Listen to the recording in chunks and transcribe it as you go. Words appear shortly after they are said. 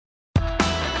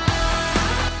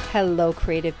Hello,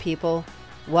 creative people.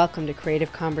 Welcome to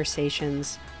Creative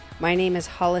Conversations. My name is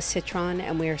Hala Citron,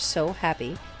 and we are so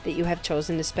happy that you have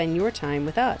chosen to spend your time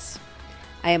with us.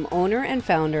 I am owner and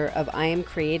founder of I Am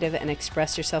Creative and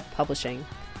Express Yourself Publishing,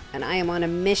 and I am on a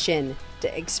mission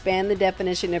to expand the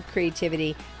definition of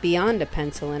creativity beyond a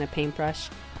pencil and a paintbrush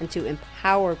and to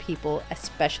empower people,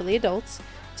 especially adults,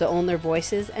 to own their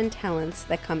voices and talents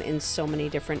that come in so many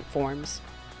different forms.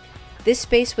 This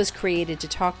space was created to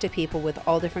talk to people with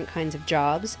all different kinds of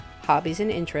jobs, hobbies,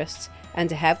 and interests, and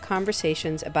to have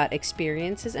conversations about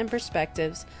experiences and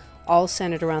perspectives, all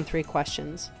centered around three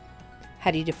questions. How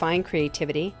do you define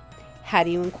creativity? How do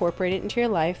you incorporate it into your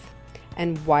life?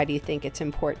 And why do you think it's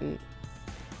important?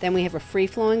 Then we have a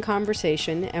free-flowing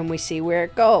conversation and we see where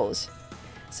it goes.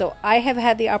 So I have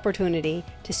had the opportunity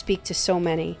to speak to so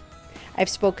many. I've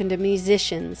spoken to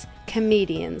musicians,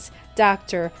 comedians,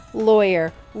 doctor,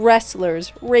 lawyer,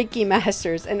 wrestlers, Reiki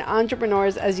masters, and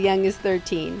entrepreneurs as young as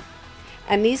 13.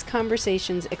 And these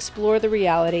conversations explore the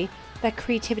reality that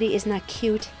creativity is not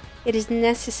cute, it is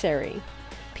necessary.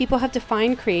 People have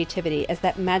defined creativity as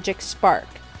that magic spark,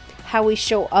 how we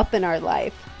show up in our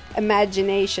life,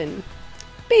 imagination,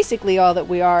 basically all that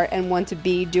we are and want to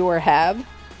be, do, or have.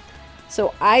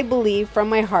 So I believe from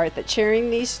my heart that sharing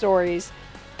these stories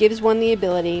gives one the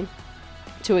ability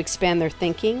to expand their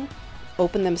thinking,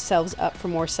 open themselves up for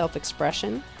more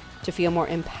self-expression, to feel more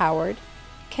empowered,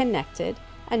 connected,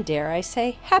 and dare I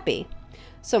say, happy.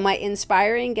 So my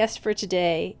inspiring guest for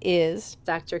today is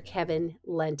Dr. Kevin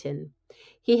Lenton.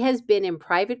 He has been in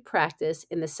private practice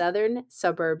in the southern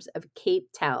suburbs of Cape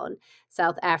Town,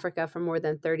 South Africa for more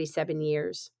than 37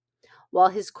 years. While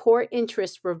his core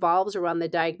interest revolves around the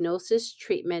diagnosis,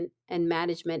 treatment, and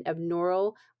management of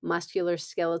neuromuscular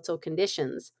skeletal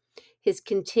conditions, his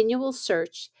continual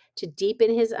search to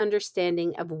deepen his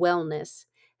understanding of wellness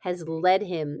has led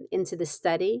him into the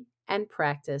study and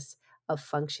practice of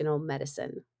functional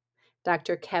medicine.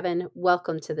 Dr. Kevin,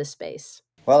 welcome to the space.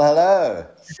 Well, hello.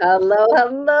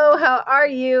 Hello. How are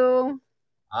you?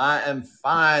 I am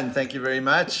fine. Thank you very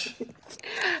much.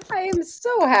 I am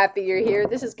so happy you're here.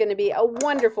 This is going to be a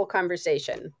wonderful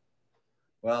conversation.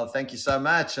 Well, thank you so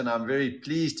much. And I'm very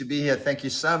pleased to be here. Thank you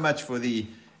so much for the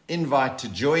invite to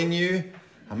join you.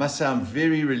 I must say, I'm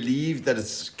very relieved that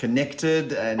it's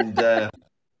connected. And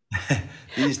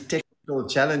these technical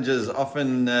challenges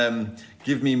often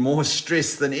give me more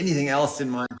stress than anything else in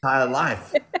my entire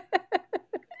life.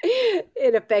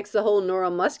 It affects the whole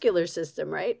neuromuscular system,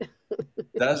 right?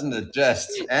 Doesn't it just?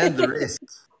 And the rest.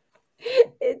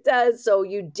 It does. So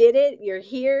you did it. You're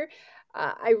here.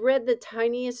 I read the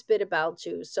tiniest bit about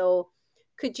you. So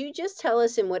could you just tell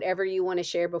us in whatever you want to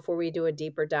share before we do a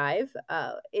deeper dive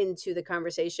into the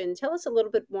conversation? Tell us a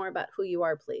little bit more about who you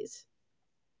are, please.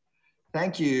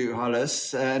 Thank you,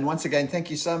 Hollis. And once again, thank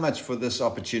you so much for this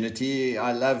opportunity.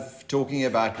 I love talking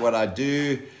about what I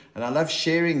do, and I love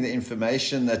sharing the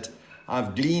information that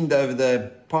I've gleaned over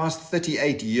the past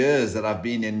 38 years that I've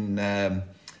been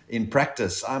in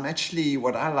practice. I'm actually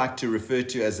what I like to refer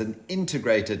to as an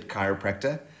integrated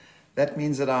chiropractor. That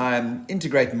means that I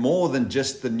integrate more than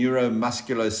just the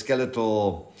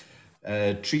neuromusculoskeletal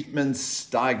treatments,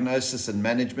 diagnosis, and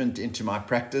management into my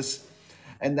practice.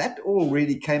 And that all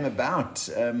really came about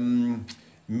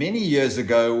many years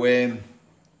ago, where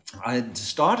I had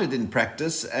started in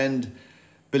practice and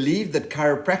believed that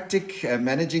chiropractic,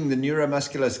 managing the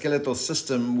neuromusculoskeletal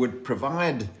system, would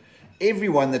provide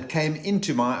everyone that came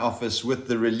into my office with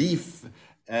the relief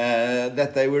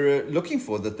that they were looking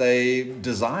for, that they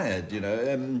desired.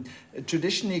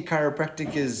 Traditionally,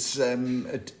 chiropractic is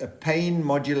a pain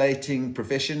modulating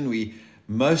profession.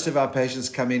 Most of our patients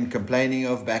come in complaining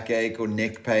of backache or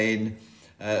neck pain,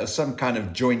 or some kind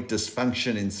of joint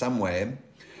dysfunction in some way.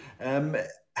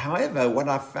 However, what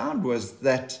I found was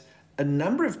that a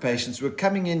number of patients were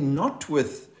coming in not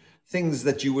with things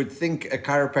that you would think a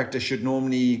chiropractor should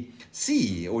normally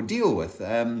see or deal with.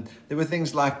 There were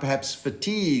things like perhaps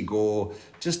fatigue or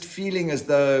just feeling as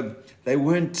though they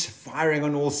weren't firing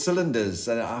on all cylinders.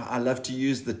 And I love to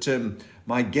use the term,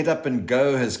 my get up and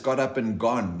go has got up and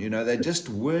gone. They just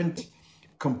weren't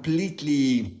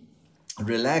completely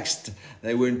relaxed.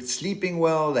 They weren't sleeping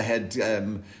well. They had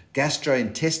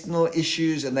gastrointestinal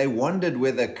issues, and they wondered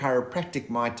whether chiropractic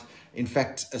might, in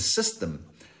fact, assist them.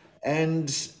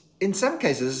 And in some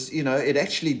cases, it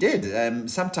actually did.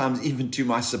 Sometimes even to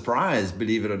my surprise,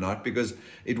 believe it or not, because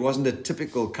it wasn't a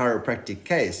typical chiropractic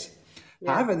case.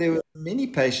 Yeah. However, there were many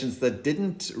patients that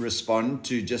didn't respond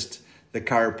to just the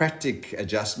chiropractic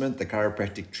adjustment, the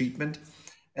chiropractic treatment.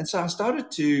 And so I started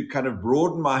to kind of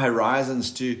broaden my horizons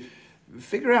to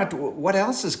figure out what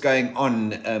else is going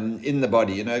on in the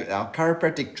body. You know, our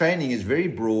chiropractic training is very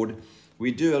broad.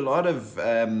 We do a lot of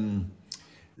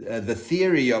the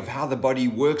theory of how the body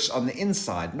works on the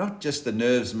inside, not just the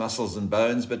nerves, muscles, and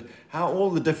bones, but how all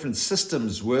the different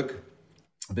systems work,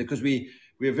 because we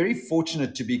are very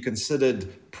fortunate to be considered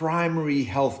primary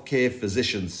healthcare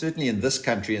physicians, certainly in this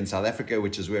country, in South Africa,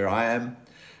 which is where I am.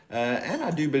 And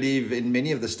I do believe in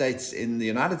many of the states in the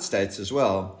United States as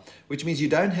well, which means you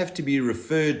don't have to be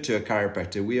referred to a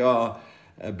chiropractor. We are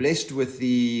blessed with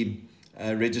the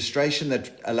registration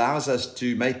that allows us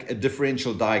to make a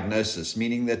differential diagnosis,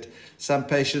 meaning that some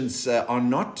patients are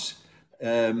not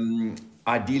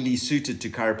ideally suited to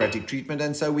chiropractic treatment,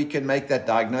 and so we can make that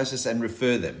diagnosis and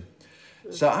refer them.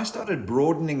 So I started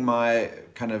broadening my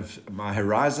my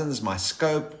horizons, my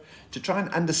scope, to try and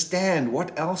understand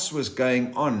what else was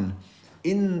going on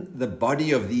in the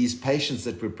body of these patients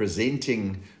that were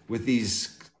presenting with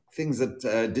these things that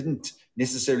didn't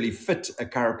necessarily fit a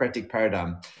chiropractic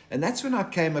paradigm. And that's when I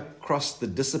came across the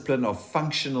discipline of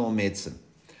functional medicine.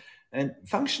 And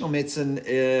functional medicine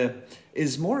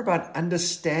is more about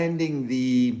understanding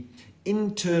the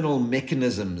internal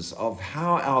mechanisms of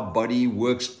how our body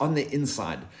works on the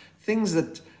inside, things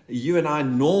that you and I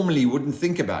normally wouldn't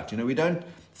think about. You know, we don't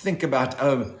think about,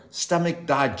 oh, stomach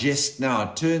digest now,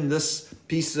 turn this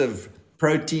piece of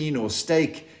protein or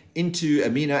steak into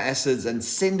amino acids and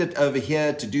send it over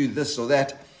here to do this or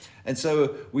that. And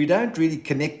so we don't really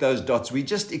connect those dots. We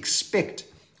just expect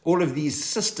all of these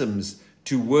systems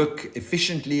to work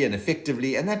efficiently and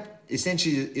effectively, and that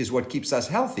essentially is what keeps us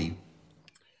healthy.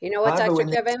 You know what, However, Dr.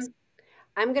 when Kevin?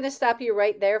 I'm going to stop you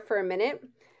right there for a minute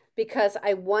because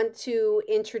I want to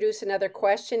introduce another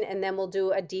question and then we'll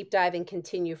do a deep dive and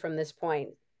continue from this point.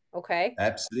 Okay?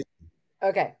 absolutely.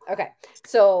 Okay. Okay.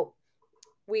 So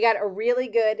we got a really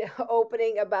good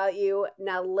opening about you.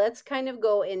 Now let's kind of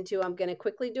go into, I'm going to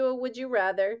quickly do a would you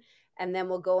rather, and then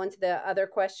we'll go into the other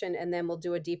question and then we'll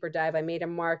do a deeper dive. I made a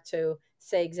mark to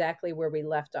say exactly where we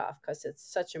left off because it's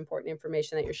such important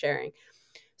information that you're sharing.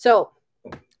 So,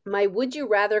 my would you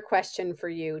rather question for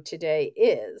you today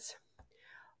is: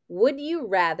 would you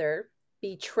rather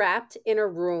be trapped in a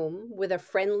room with a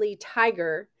friendly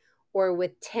tiger or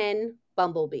with 10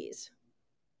 bumblebees?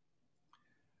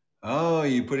 Oh,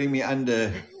 you're putting me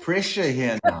under pressure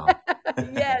here now.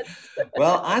 Yes.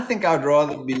 Well, I think I'd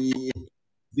rather be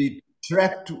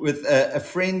trapped with a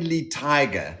friendly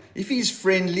tiger. If he's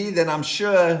friendly, then I'm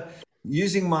sure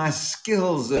using my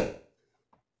skills of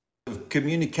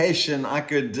communication, I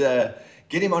could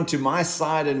get him onto my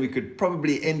side, and we could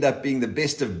probably end up being the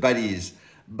best of buddies.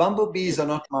 Bumblebees are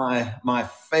not my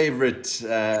favorite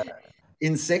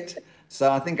insect,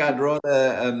 so I think I'd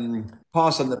rather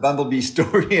pass on the bumblebee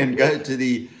story and go to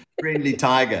the friendly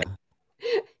tiger.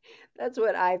 That's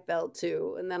what I felt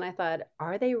too. And then I thought,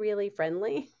 are they really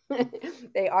friendly?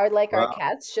 They are like our Well,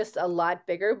 cats, just a lot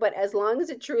bigger. But as long as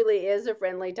it truly is a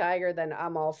friendly tiger, then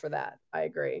I'm all for that. I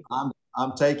agree.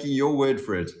 I'm taking your word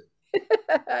for it.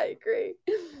 I agree.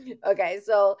 Okay,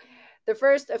 so the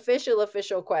first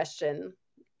official question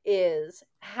is: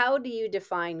 how do you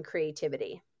define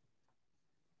creativity?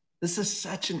 This is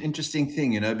such an interesting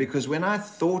thing, you know, because when I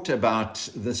thought about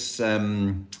this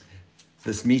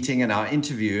meeting and our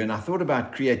interview, and I thought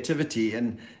about creativity,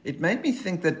 and it made me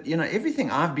think that, you know, everything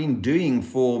I've been doing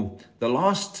for the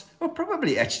last, well,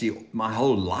 probably actually my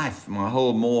whole life, my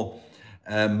whole more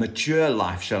mature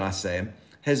life, shall I say,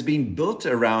 has been built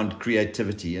around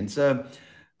creativity. And so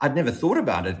I'd never thought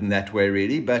about it in that way,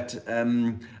 really, but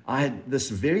I had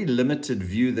this very limited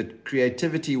view that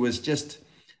creativity was just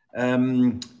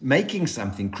making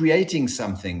something, creating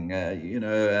something,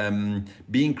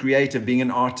 being creative, being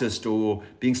an artist, or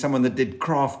being someone that did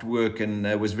craft work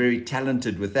and was very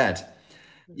talented with that.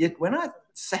 Yet when I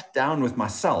sat down with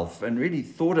myself and really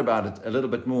thought about it a little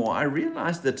bit more, I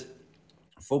realized that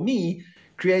for me,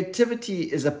 creativity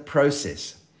is a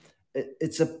process.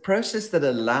 It's a process that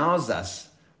allows us,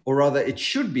 or rather, it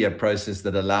should be a process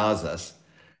that allows us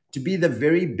to be the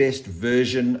very best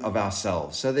version of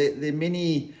ourselves. So there are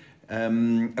many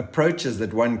approaches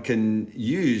that one can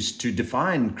use to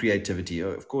define creativity.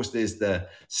 Of course, there's the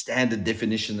standard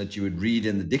definition that you would read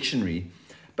in the dictionary.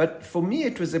 But for me,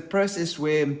 it was a process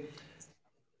where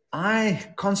I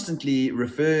constantly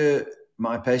refer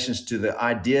my patients to the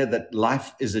idea that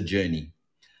life is a journey.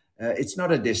 It's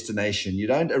not a destination. You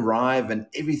don't arrive and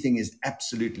everything is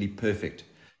absolutely perfect.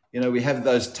 You know, we have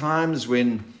those times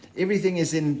when everything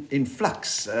is in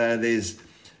flux. There's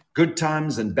good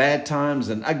times and bad times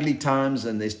and ugly times,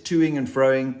 and there's toing and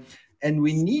froing. And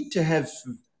we need to have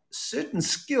certain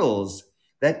skills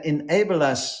that enable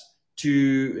us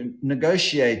to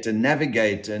negotiate and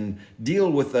navigate and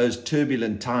deal with those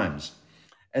turbulent times.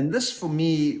 And this for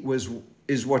me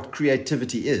is what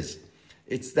creativity is.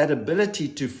 It's that ability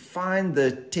to find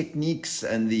the techniques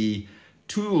and the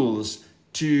tools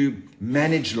to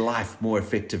manage life more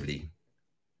effectively.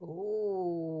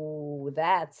 Ooh,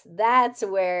 that's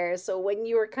where. So when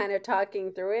you were kind of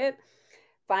talking through it,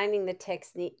 finding the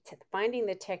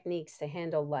techniques to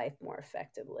handle life more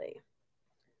effectively.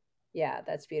 Yeah,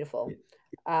 that's beautiful.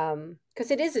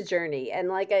 Because it is a journey, and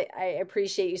like I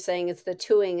appreciate you saying it's the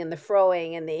toing and the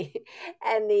froing and the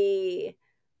and the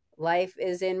life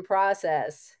is in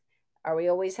process. Are we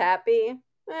always happy?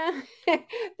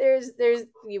 There's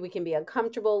we can be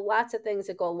uncomfortable. Lots of things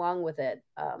that go along with it.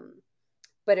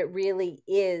 But it really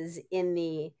is in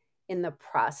the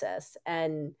process,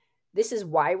 and this is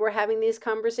why we're having these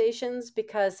conversations,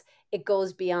 because it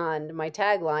goes beyond. My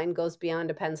tagline goes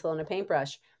beyond a pencil and a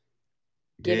paintbrush,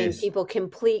 giving Yes. people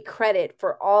complete credit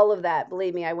for all of that.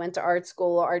 Believe me, I went to art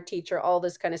school, art teacher, all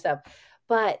this kind of stuff.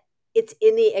 But it's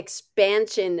in the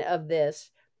expansion of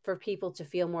this for people to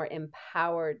feel more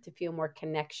empowered, to feel more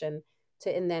connection,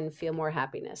 to and then feel more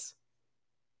happiness.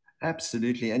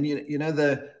 Absolutely. And you know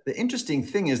the interesting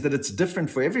thing is that it's different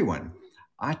for everyone.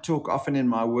 I talk often in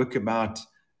my work about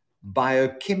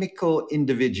biochemical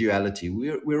individuality.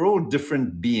 We're all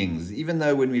different beings, even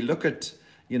though when we look at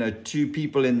two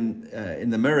people in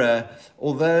the mirror,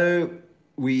 although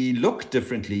we look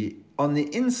differently on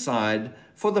the inside,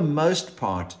 for the most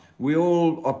part, we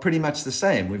all are pretty much the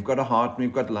same. We've got a heart, and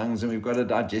we've got lungs, and we've got a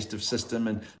digestive system,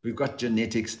 and we've got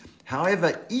genetics.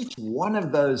 However, each one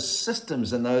of those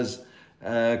systems and those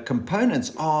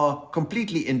components are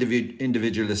completely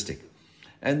individualistic.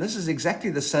 And this is exactly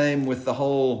the same with the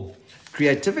whole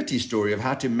creativity story of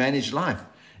how to manage life.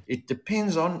 It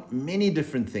depends on many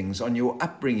different things, on your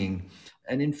upbringing.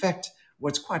 And in fact,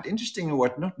 what's quite interesting and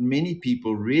what not many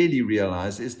people really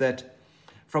realize is that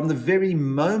from the very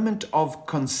moment of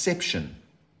conception,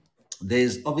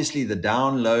 there's obviously the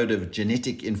download of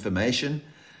genetic information,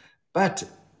 but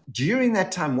during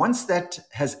that time, once that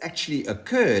has actually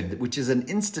occurred, which is an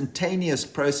instantaneous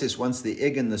process once the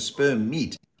egg and the sperm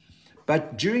meet,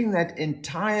 but during that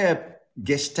entire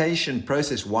gestation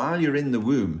process, while you're in the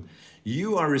womb,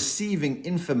 you are receiving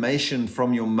information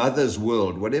from your mother's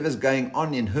world. Whatever's going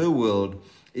on in her world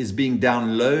is being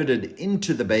downloaded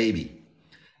into the baby.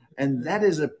 And that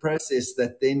is a process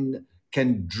that then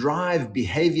can drive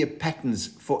behavior patterns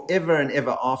forever and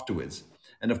ever afterwards.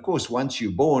 And of course, once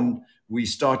you're born, we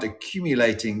start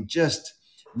accumulating just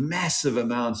massive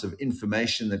amounts of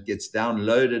information that gets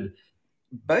downloaded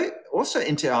both also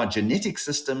into our genetic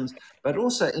systems, but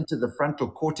also into the frontal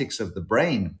cortex of the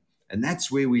brain. And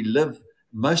that's where we live.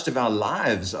 Most of our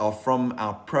lives are from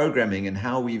our programming and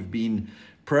how we've been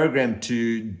programmed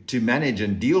to manage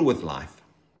and deal with life.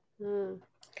 Mm.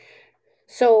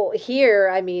 So here,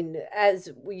 I mean, as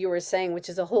you were saying, which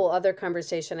is a whole other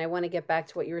conversation, I want to get back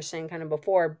to what you were saying kind of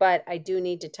before, but I do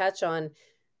need to touch on,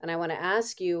 and I want to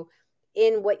ask you,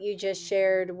 in what you just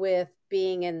shared with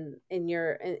being in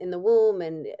the womb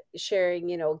and sharing,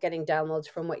 getting downloads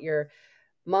from what your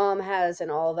mom has and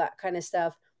all that kind of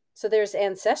stuff. So there's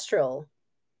ancestral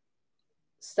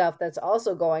stuff that's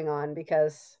also going on,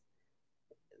 because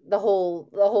the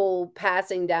whole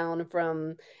passing down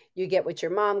from, you get what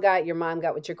your mom got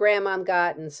what your grandmom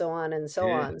got, and so on and so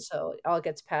Yeah. on. So it all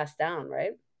gets passed down,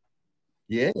 right?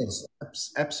 Yes,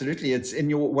 absolutely. It's in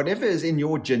your whatever is in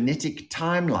your genetic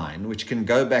timeline, which can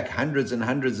go back hundreds and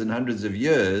hundreds and hundreds of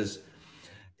years,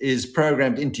 is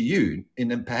programmed into you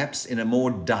perhaps in a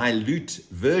more dilute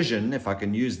version, if I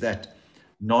can use that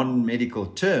non-medical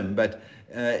term, but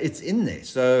it's in there.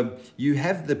 So you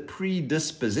have the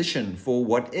predisposition for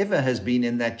whatever has been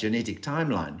in that genetic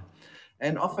timeline.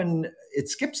 And often it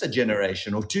skips a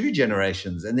generation or two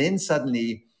generations, and then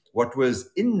suddenly what was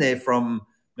in there from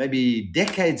maybe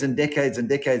decades and decades and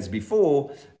decades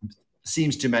before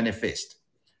seems to manifest.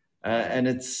 And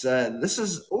it's this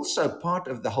is also part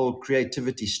of the whole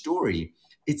creativity story.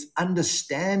 It's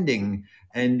understanding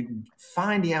and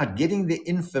finding out, getting the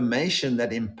information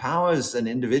that empowers an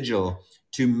individual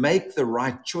to make the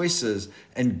right choices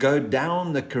and go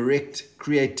down the correct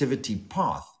creativity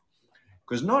path.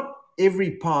 Because not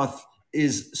every path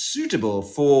is suitable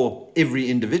for every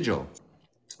individual.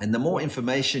 And the more Yeah.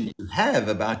 information you have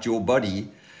about your body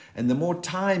and the more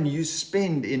time you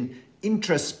spend in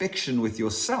introspection with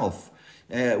yourself,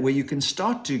 where you can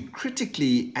start to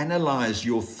critically analyze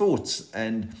your thoughts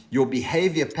and your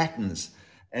behavior patterns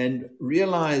and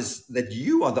realize that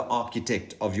you are the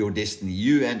architect of your destiny,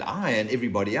 you and I and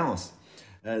everybody else.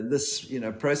 This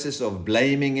process of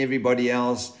blaming everybody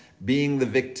else, being the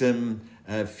victim,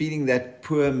 feeling that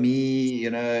poor me,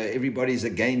 everybody's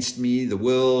against me, the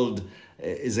world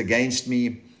is against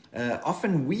me.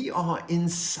 Often we are in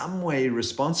some way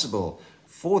responsible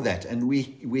for that, and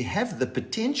we have the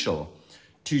potential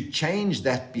to change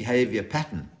that behavior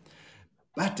pattern.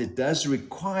 But it does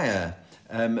require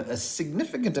a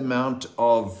significant amount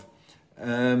of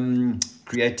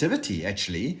creativity,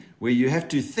 actually, where you have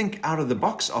to think out of the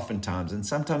box oftentimes. And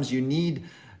sometimes you need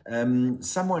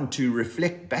someone to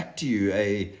reflect back to you,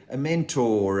 a mentor,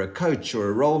 or a coach, or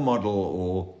a role model,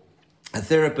 or a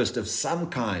therapist of some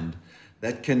kind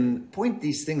that can point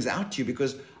these things out to you,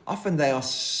 because often they are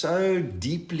so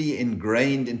deeply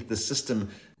ingrained into the system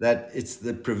that it's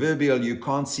the proverbial you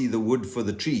can't see the wood for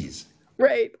the trees.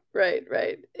 Right, right,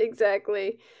 right.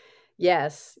 Exactly.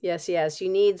 Yes, yes, yes. You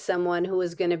need someone who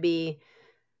is going to be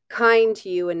kind to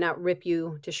you and not rip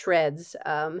you to shreds,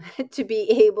 to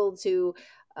be able to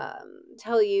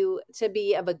tell you, to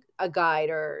be of a guide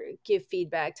or give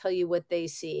feedback, tell you what they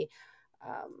see.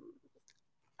 Um,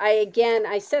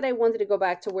 I said I wanted to go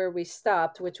back to where we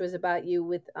stopped, which was about you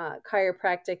with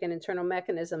chiropractic and internal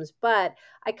mechanisms, but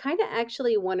I kind of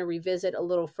actually want to revisit a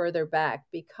little further back,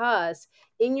 because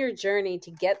in your journey to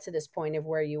get to this point of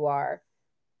where you are,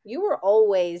 you were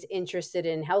always interested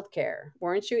in healthcare,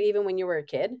 weren't you, even when you were a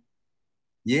kid?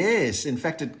 Yes, in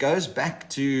fact, it goes back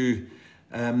to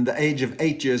the age of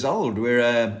 8 years old,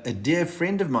 where a dear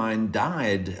friend of mine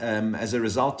died as a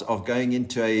result of going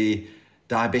into a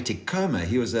diabetic coma.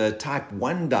 He was a type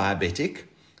 1 diabetic,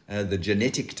 the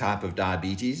genetic type of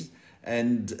diabetes.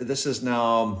 And this is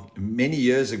now many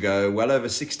years ago, well over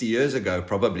 60 years ago,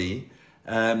 probably.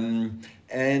 And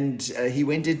he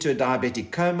went into a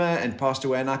diabetic coma and passed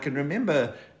away. And I can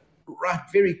remember right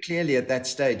very clearly at that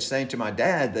stage saying to my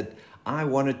dad that I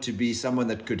wanted to be someone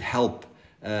that could help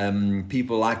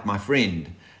people like my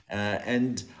friend.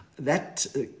 And that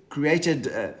created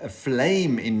a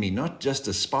flame in me, not just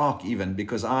a spark, even,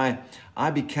 because I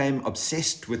became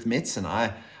obsessed with medicine.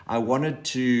 I wanted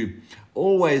to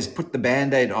always put the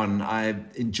band-aid on. I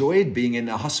enjoyed being in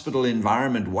a hospital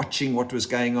environment, watching what was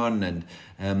going on,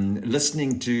 and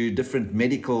listening to different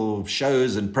medical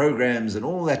shows and programs and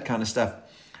all that kind of stuff.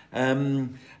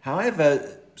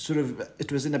 However, sort of,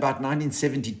 it was in about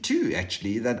 1972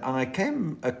 actually that I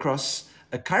came across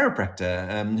a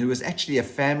chiropractor who was actually a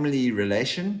family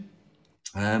relation.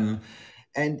 Um,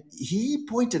 and he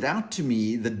pointed out to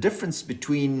me the difference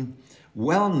between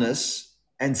wellness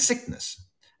and sickness.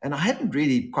 And I hadn't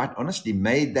really, quite honestly,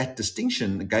 made that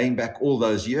distinction going back all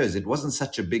those years. It wasn't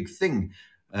such a big thing.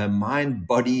 Mind,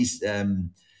 bodies,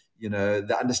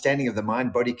 the understanding of the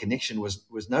mind body connection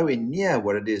was nowhere near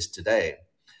what it is today.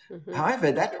 Hmm.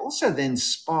 However, that also then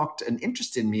sparked an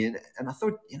interest in me. And I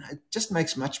thought, it just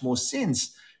makes much more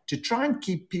sense to try and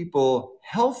keep people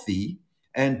healthy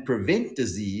and prevent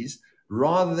disease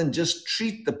rather than just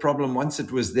treat the problem once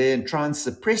it was there and try and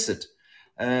suppress it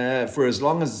for as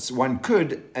long as one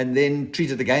could, and then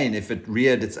treat it again if it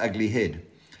reared its ugly head.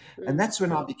 And Mm. that's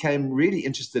when I became really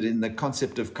interested in the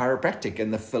concept of chiropractic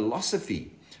and the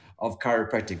philosophy of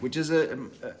chiropractic, which is a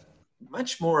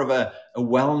much more of a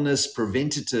wellness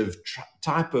preventative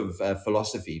type of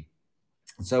philosophy.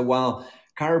 So while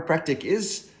chiropractic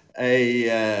is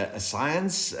a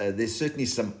science, there's certainly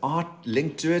some art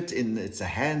linked to it. It's a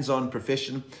hands-on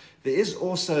profession. There is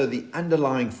also the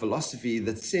underlying philosophy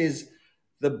that says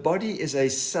the body is a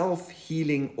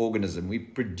self-healing organism. We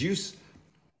produce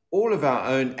all of our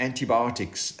own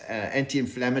antibiotics,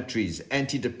 anti-inflammatories,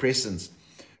 antidepressants.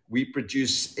 We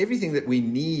produce everything that we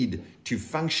need to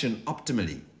function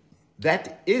optimally.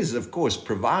 That is, of course,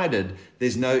 provided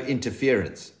there's no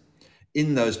interference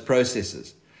in those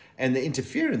processes. And the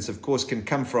interference, of course, can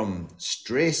come from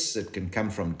stress, it can come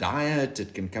from diet,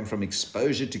 it can come from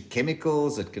exposure to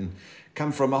chemicals, it can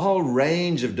come from a whole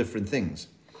range of different things.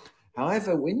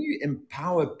 However, when you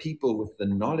empower people with the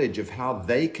knowledge of how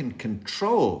they can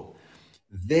control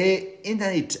their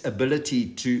innate ability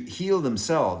to heal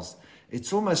themselves,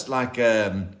 it's almost like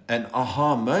an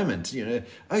aha moment.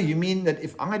 Oh, you mean that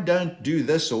if I don't do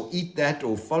this or eat that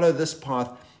or follow this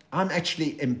path, I'm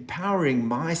actually empowering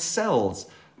my cells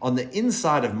on the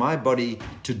inside of my body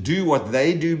to do what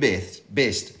they do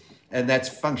best, and that's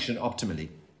function optimally.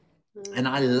 And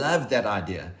I Mm. love that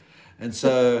idea. And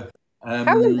so,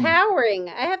 How um, empowering,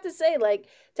 I have to say, like,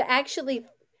 to actually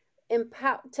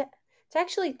empower, to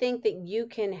actually think that you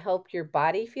can help your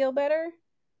body feel better.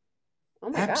 Oh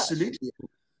my gosh. absolutely,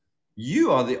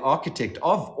 you are the architect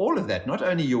of all of that, not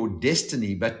only your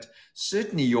destiny, but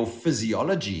certainly your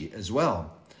physiology as well.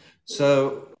 Mm.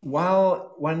 So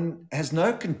while one has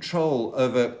no control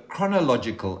over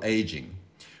chronological aging,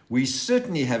 we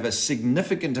certainly have a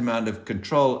significant amount of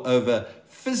control over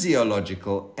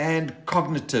physiological and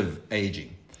cognitive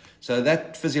aging. So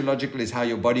that physiological is how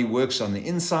your body works on the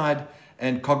inside,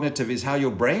 and cognitive is how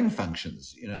your brain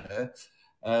functions,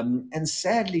 and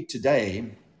sadly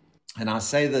today, and I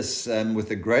say this with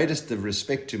the greatest of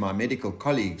respect to my medical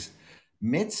colleagues,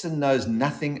 medicine knows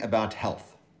nothing about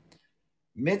health.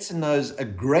 Medicine knows a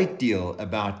great deal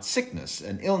about sickness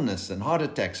and illness and heart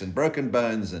attacks and broken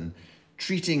bones and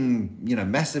treating,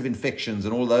 massive infections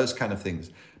and all those kind of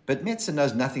things. But medicine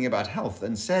knows nothing about health.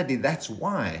 And sadly, that's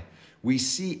why we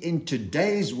see in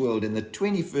today's world, in the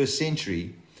 21st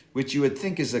century, which you would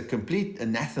think is a complete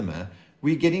anathema,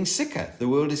 we're getting sicker. The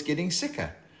world is getting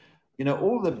sicker.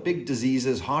 All the big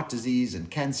diseases, heart disease and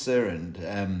cancer and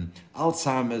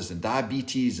Alzheimer's and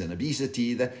diabetes and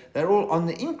obesity, they're all on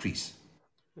the increase.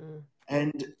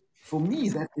 And for me,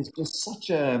 that is just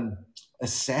such a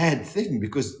sad thing,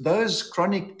 because those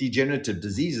chronic degenerative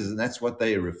diseases, and that's what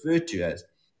they are referred to as,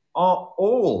 are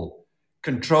all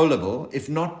controllable, if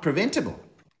not preventable.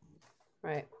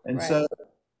 Right. And right. so,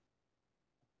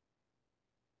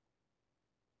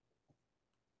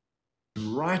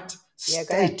 right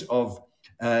state of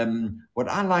what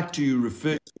I like to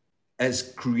refer to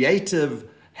as creative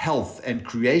health and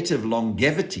creative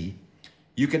longevity,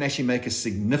 you can actually make a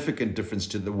significant difference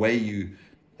to the way you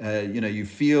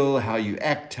feel, how you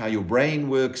act, how your brain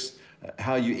works,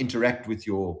 how you interact with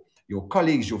your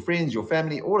colleagues, your friends, your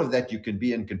family. All of that you can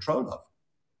be in control of.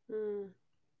 Mm.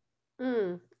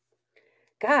 Mm.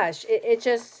 Gosh, it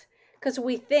just, because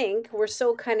we're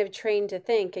so kind of trained to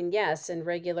think, and yes, in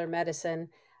regular medicine,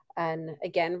 and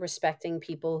again, respecting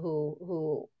people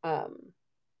who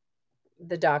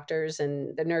the doctors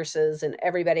and the nurses and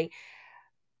everybody,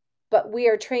 but we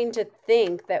are trained to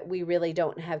think that we really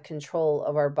don't have control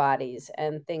of our bodies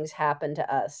and things happen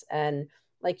to us. And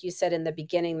like you said in the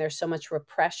beginning, there's so much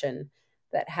repression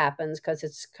that happens because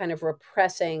it's kind of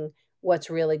repressing what's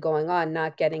really going on,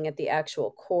 not getting at the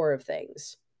actual core of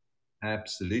things.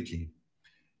 Absolutely.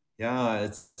 Yeah,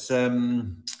 it's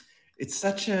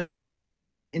such an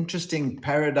interesting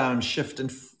paradigm shift, and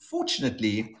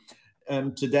fortunately,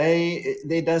 today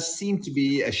there does seem to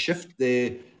be a shift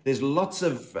there. There's lots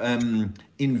of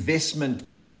investment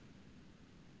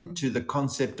to the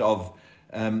concept of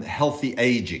healthy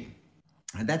aging.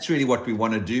 And that's really what we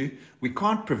want to do. We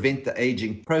can't prevent the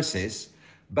aging process,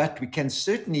 but we can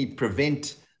certainly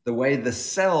prevent the way the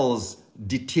cells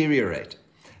deteriorate.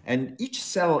 And each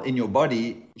cell in your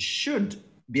body should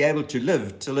be able to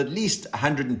live till at least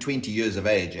 120 years of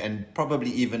age, and probably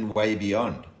even way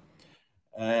beyond.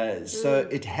 So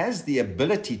it has the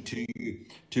ability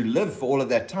to live for all of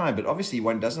that time, but obviously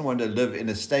one doesn't want to live in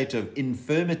a state of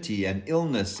infirmity and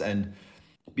illness and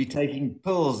be taking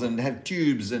pills and have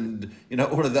tubes and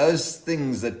all of those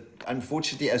things that,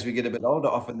 unfortunately, as we get a bit older,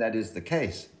 often that is the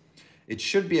case. It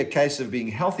should be a case of being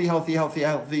healthy, healthy, healthy,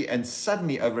 healthy, and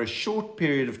suddenly over a short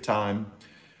period of time,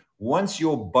 once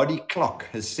your body clock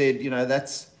has said,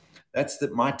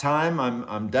 my time,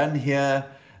 I'm done here,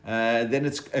 then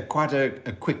it's quite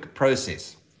a quick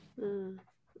process. Mm,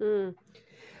 mm.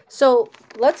 So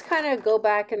let's kind of go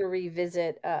back and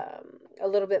revisit a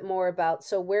little bit more about,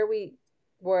 so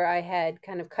where I had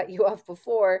kind of cut you off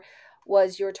before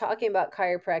was, you were talking about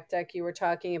chiropractic. You were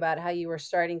talking about how you were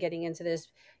starting getting into this.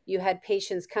 You had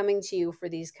patients coming to you for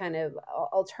these kind of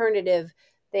alternative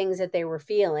things that they were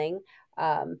feeling,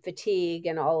 fatigue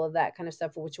and all of that kind of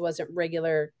stuff, which wasn't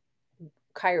regular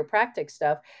chiropractic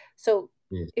stuff. So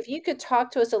Yes. if you could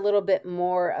talk to us a little bit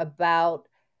more about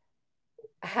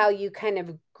how you kind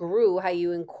of grew, how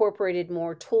you incorporated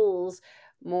more tools,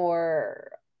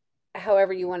 more,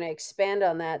 however you want to expand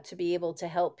on that, to be able to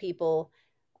help people,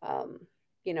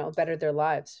 better their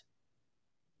lives.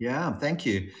 Yeah, thank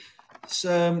you.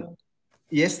 So,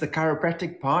 yes, the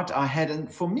chiropractic part I had, and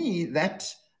for me,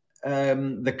 that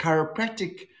the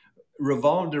chiropractic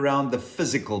revolved around the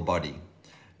physical body,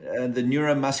 the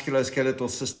neuromusculoskeletal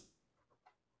system,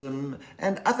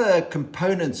 and other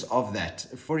components of that.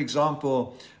 For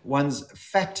example, one's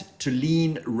fat to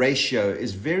lean ratio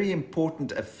is very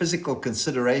important, a physical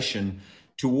consideration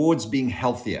towards being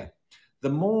healthier. The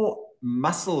more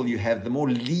muscle you have, the more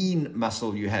lean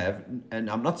muscle you have, and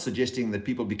I'm not suggesting that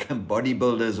people become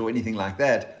bodybuilders or anything like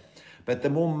that, but the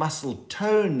more muscle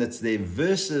tone that's there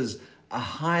versus a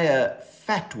higher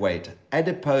fat weight,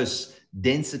 adipose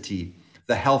density,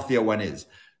 the healthier one is.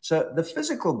 So the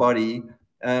physical body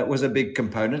was a big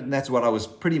component, and that's what I was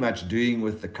pretty much doing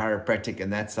with the chiropractic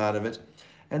and that side of it.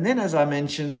 And then, as I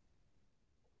mentioned,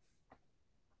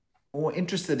 more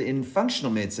interested in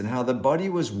functional medicine, how the body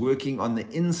was working on the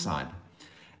inside.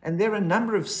 And there are a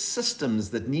number of systems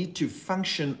that need to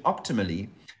function optimally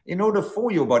in order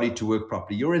for your body to work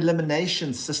properly. Your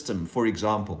elimination system, for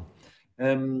example.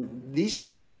 These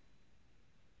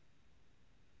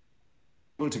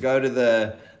people to go to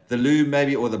the loo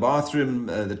maybe, or the bathroom,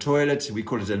 the toilet. We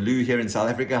call it a loo here in South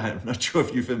Africa. I'm not sure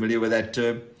if you're familiar with that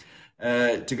term.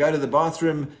 To go to the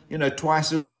bathroom,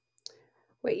 twice a.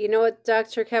 Wait, you know what,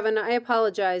 Dr. Kevin? I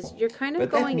apologize. You're kind of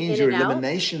But that going means in your and out.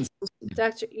 elimination system.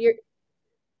 Doctor,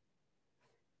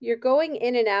 you're going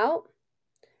in and out.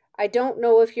 I don't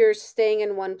know if you're staying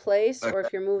in one place or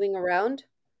if you're moving around.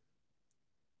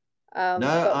 No, But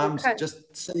we're I'm kind.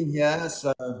 just sitting here.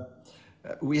 So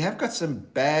we have got some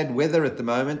bad weather at the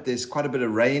moment. There's quite a bit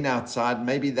of rain outside.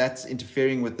 Maybe that's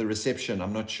interfering with the reception.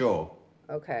 I'm not sure.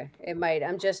 Okay, it might.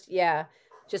 I'm just yeah.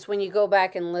 Just when you go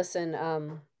back and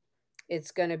listen,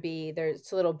 it's gonna be there's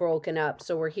it's a little broken up.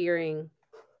 So we're hearing.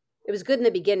 It was good in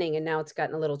the beginning, and now it's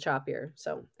gotten a little choppier.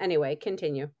 So anyway,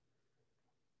 continue.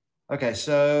 Okay,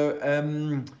 so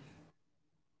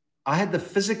I had the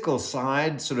physical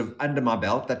side sort of under my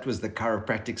belt. That was the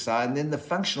chiropractic side. And then the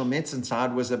functional medicine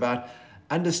side was about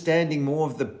understanding more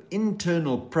of the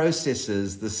internal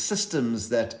processes, the systems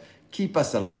that keep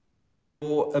us alive.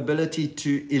 Your ability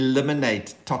to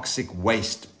eliminate toxic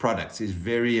waste products is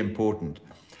very important.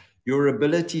 Your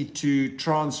ability to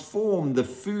transform the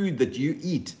food that you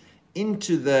eat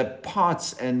into the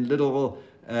parts and little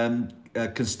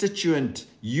constituent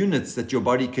units that your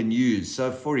body can use.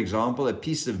 So, for example, a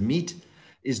piece of meat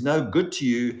is no good to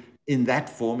you in that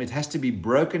form. It has to be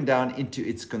broken down into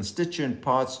its constituent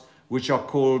parts, which are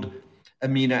called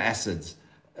amino acids.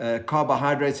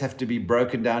 Carbohydrates have to be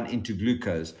broken down into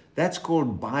glucose. That's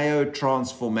called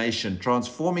biotransformation,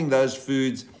 transforming those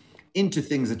foods into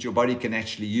things that your body can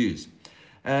actually use.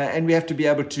 And we have to be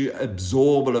able to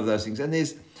absorb all of those things. And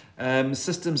there's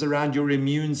systems around your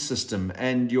immune system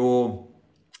and your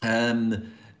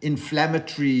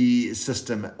inflammatory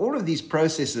system. All of these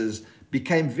processes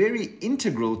became very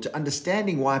integral to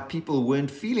understanding why people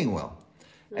weren't feeling well.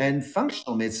 And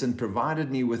functional medicine provided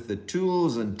me with the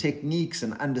tools and techniques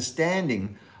and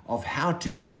understanding of how to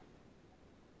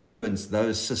influence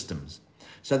those systems.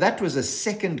 So that was a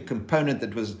second component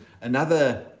that was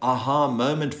another aha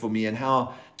moment for me, and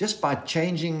how just by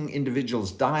changing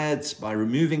individuals' diets, by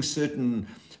removing certain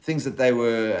things that they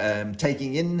were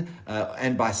taking in,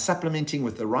 and by supplementing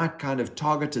with the right kind of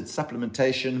targeted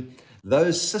supplementation,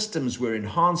 those systems were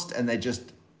enhanced, and it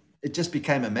just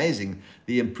became amazing.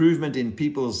 The improvement in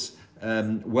people's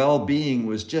well-being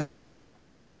was just.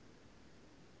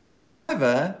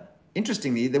 However,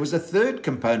 interestingly, there was a third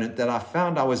component that I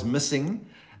found I was missing,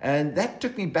 and that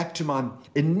took me back to my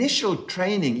initial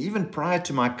training, even prior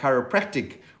to my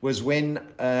chiropractic, was when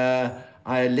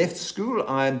I left school.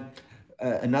 I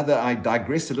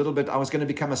digress a little bit. I was going to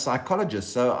become a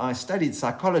psychologist, so I studied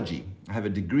psychology. I have a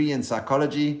degree in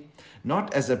psychology,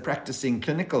 not as a practicing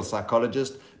clinical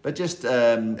psychologist, but just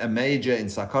a major in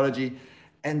psychology.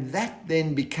 And that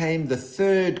then became the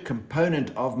third component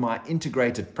of my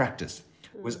integrated practice,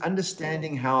 was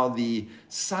understanding how the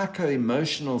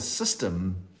psycho-emotional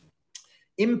system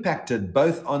impacted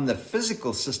both on the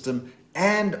physical system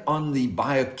and on the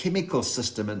biochemical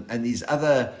system, and these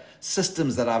other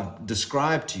systems that I've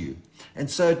described to you. And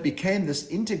so it became this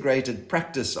integrated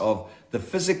practice of the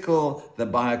physical, the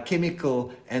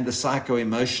biochemical, and the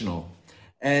psycho-emotional.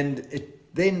 And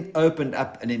it then opened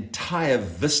up an entire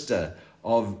vista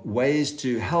of ways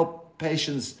to help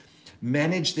patients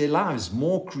manage their lives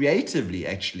more creatively,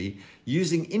 actually,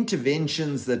 using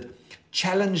interventions that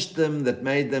challenged them, that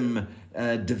made them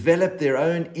develop their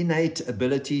own innate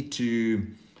ability to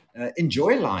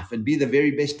enjoy life and be the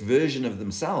very best version of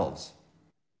themselves.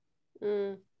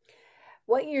 Mm.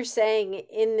 What you're saying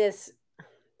in this,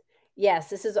 yes,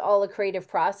 this is all a creative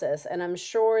process. And I'm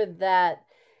sure that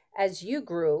as you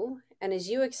grew and as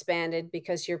you expanded,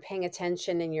 because you're paying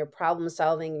attention and you're problem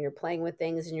solving and you're playing with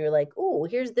things and you're like, oh,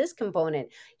 here's this component.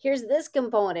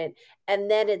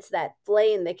 And then it's that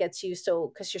flame that gets you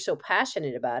so, because you're so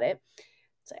passionate about it.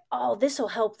 It's like, oh, this will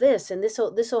help this. And this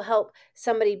will help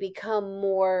somebody become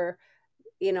more,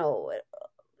 you know,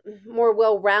 more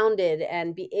well-rounded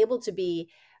and be able to be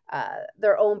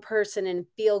their own person and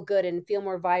feel good and feel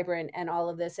more vibrant and all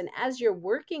of this. And as you're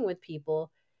working with people,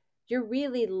 you're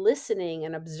really listening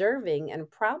and observing and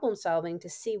problem solving to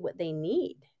see what they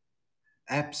need.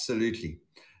 Absolutely.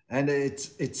 And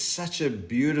it's such a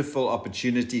beautiful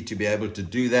opportunity to be able to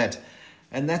do that.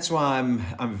 And that's why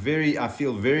I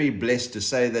feel very blessed to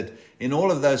say that in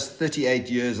all of those 38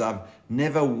 years, I've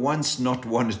never once not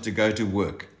wanted to go to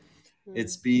work.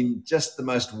 It's Mm. been just the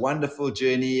most wonderful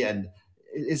journey. And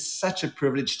it is such a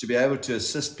privilege to be able to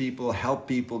assist people, help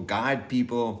people, guide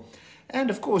people. And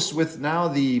of course, with now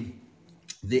the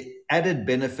added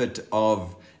benefit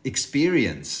of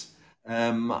experience,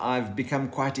 I've become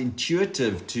quite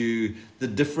intuitive to the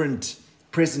different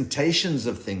presentations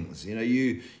of things. You know,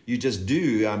 you just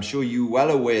do. I'm sure you're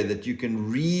well aware that you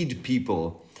can read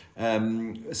people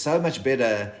so much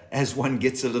better as one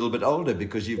gets a little bit older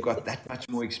because you've got that much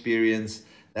more experience,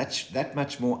 that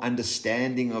much more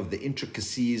understanding of the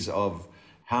intricacies of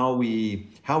how we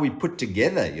put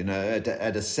together,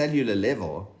 at a cellular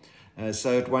level,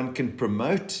 so that one can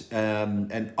promote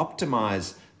and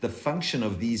optimize the function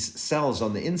of these cells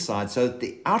on the inside so that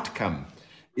the outcome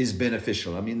is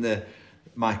beneficial. I mean,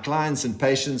 my clients and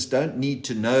patients don't need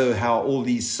to know how all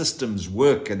these systems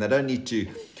work, and they don't need to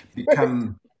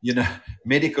become,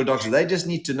 medical doctors. They just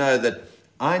need to know that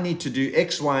I need to do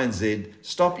X, Y, and Z,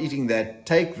 stop eating that,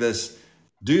 take this,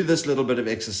 do this little bit of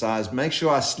exercise, make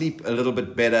sure I sleep a little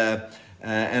bit better,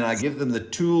 and I give them the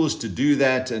tools to do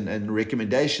that, and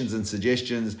recommendations and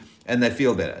suggestions, and they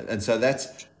feel better. And so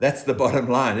that's the bottom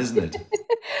line, isn't it?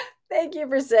 Thank you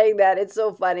for saying that. It's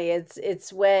so funny.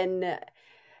 It's when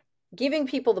giving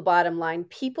people the bottom line,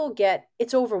 people get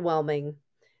it's overwhelming.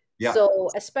 Yeah, So,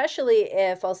 especially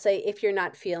if I'll say if you're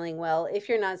not feeling well, if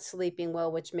you're not sleeping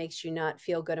well, which makes you not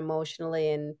feel good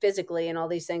emotionally and physically and all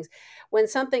these things, when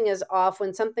something is off,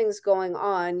 when something's going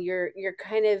on, you're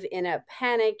kind of in a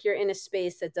panic, you're in a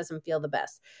space that doesn't feel the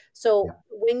best. So, yeah,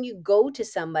 when you go to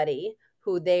somebody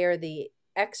who they are the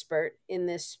expert in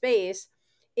this space,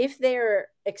 if they're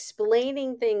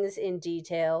explaining things in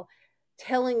detail,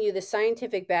 telling you the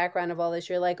scientific background of all this,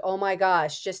 you're like, "Oh my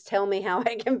gosh, just tell me how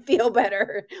I can feel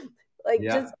better." Like,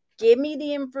 yeah. just give me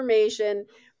the information.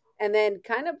 And then,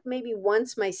 kind of maybe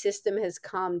once my system has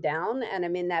calmed down and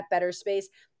I'm in that better space,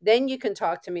 then you can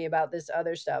talk to me about this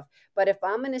other stuff. But if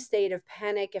I'm in a state of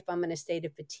panic, if I'm in a state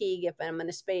of fatigue, if I'm in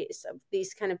a space of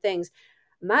these kind of things,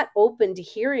 I'm not open to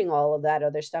hearing all of that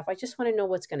other stuff. I just want to know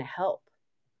what's going to help.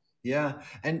 Yeah,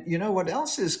 and you know what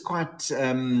else is quite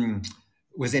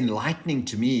was enlightening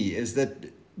to me is that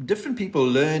different people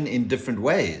learn in different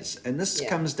ways, and this Yeah.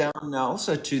 comes down now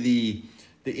also to the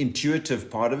intuitive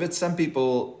part of it. Some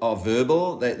people are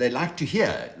verbal; they like to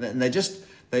hear, and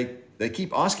they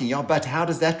keep asking, "Yeah, but how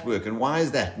does that work, and why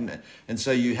is that?" And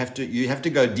so you have to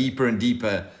go deeper and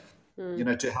deeper,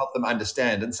 Mm. to help them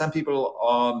understand. And some people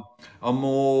are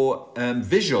more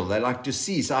visual. They like to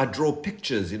see. So I draw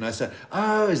pictures, So,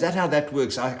 oh, is that how that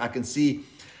works? I can see.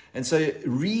 And so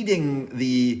reading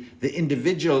the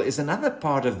individual is another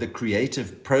part of the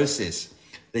creative process,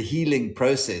 the healing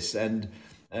process, and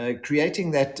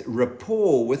creating that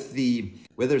rapport with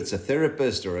whether it's a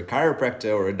therapist or a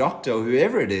chiropractor or a doctor or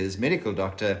whoever it is, medical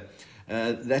doctor,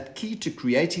 that key to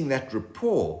creating that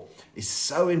rapport is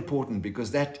so important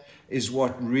because that is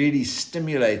what really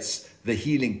stimulates the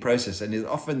healing process and is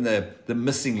often the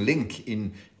missing link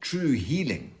in true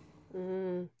healing.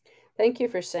 Mm. Thank you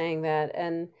for saying that.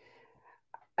 And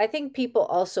I think people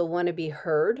also want to be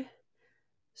heard.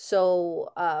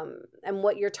 So, and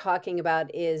what you're talking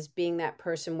about is being that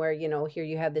person where, here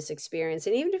you have this experience.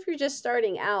 And even if you're just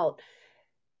starting out,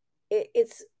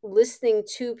 it's listening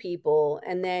to people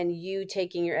and then you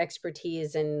taking your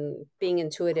expertise and being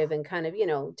intuitive and kind of,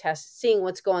 seeing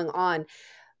what's going on.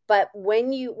 But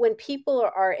when people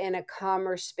are in a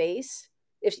calmer space,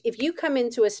 if you come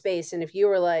into a space and if you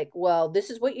were like, well, this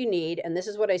is what you need and this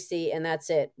is what I see and that's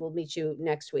it, we'll meet you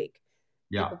next week.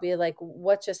 Yeah. People be like,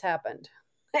 what just happened?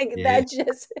 Like Yes. that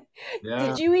just Yeah.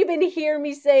 did you even hear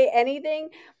me say anything?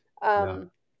 Yeah.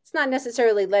 It's not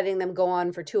necessarily letting them go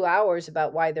on for 2 hours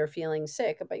about why they're feeling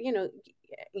sick, but you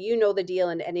know the deal,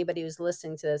 and anybody who's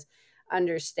listening to this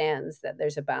understands that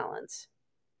there's a balance.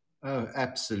 Oh,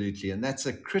 absolutely. And that's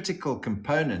a critical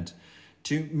component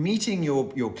to meeting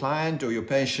your client or your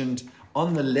patient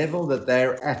on the level that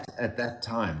they're at that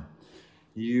time.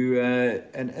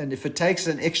 And if it takes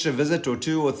an extra visit or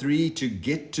two or three to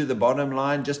get to the bottom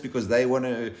line just because they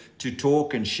want to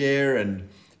talk and share and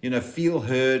feel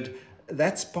heard,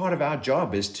 that's part of our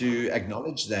job, is to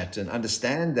acknowledge that and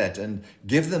understand that and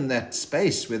give them that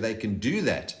space where they can do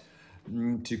that,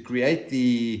 to create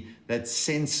the that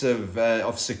sense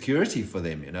of security for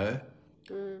them.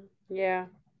 Yeah.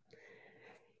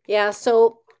 Yeah.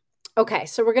 So, okay.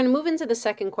 So we're going to move into the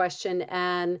second question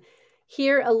and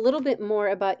hear a little bit more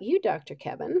about you, Dr.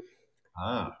 Kevin,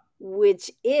 Ah.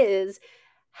 which is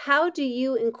how do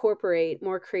you incorporate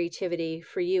more creativity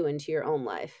for you into your own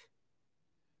life?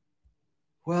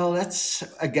 Well, that's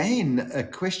again a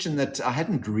question that I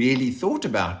hadn't really thought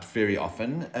about very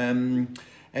often.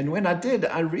 And when I did,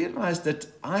 I realized that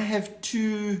I have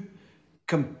two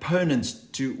components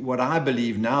to what I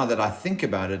believe now that I think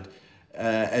about it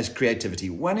as creativity.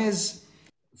 One is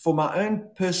for my own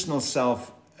personal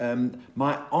self,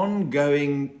 my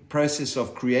ongoing process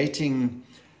of creating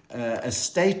a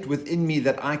state within me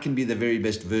that I can be the very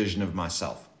best version of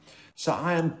myself. So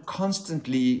I am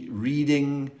constantly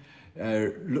reading,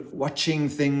 watching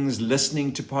things,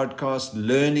 listening to podcasts,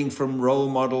 learning from role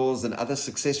models and other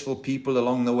successful people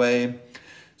along the way,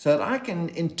 so that I can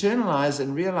internalize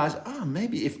and realize,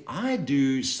 maybe if I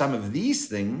do some of these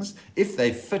things, if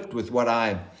they fit with what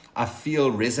I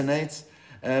feel resonates,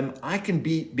 I can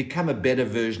become a better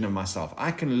version of myself. I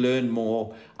can learn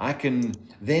more. I can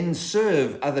then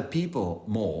serve other people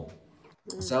more.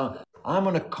 So I'm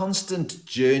on a constant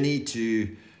journey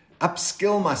to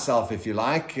upskill myself, if you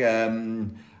like,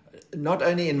 not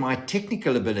only in my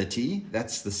technical ability,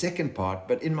 that's the second part,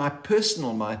 but in my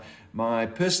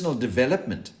personal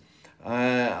development.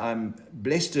 I'm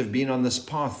blessed to have been on this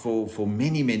path for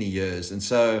many, many years. And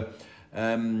so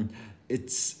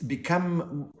it's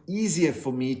become easier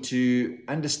for me to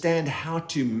understand how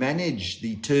to manage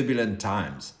the turbulent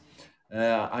times.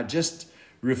 I just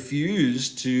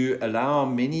refuse to allow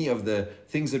many of the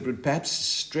things that would perhaps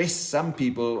stress some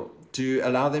people to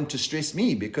allow them to stress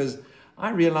me, because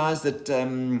I realize that,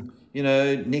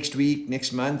 next week,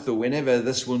 next month, or whenever,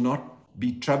 this will not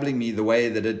be troubling me the way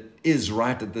that it is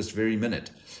right at this very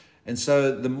minute. And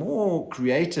so the more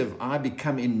creative I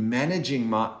become in managing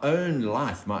my own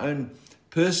life, my own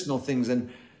personal things, and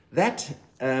that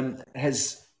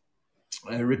has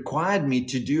required me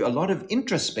to do a lot of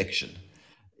introspection.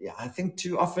 Yeah, I think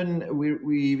too often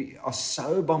we are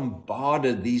so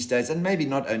bombarded these days, and maybe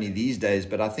not only these days,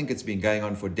 but I think it's been going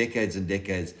on for decades and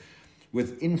decades,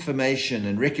 with information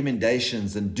and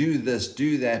recommendations and do this,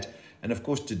 do that. And of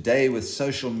course, today with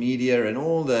social media and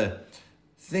all the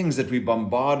things that we're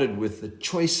bombarded with, the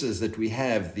choices that we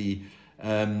have, the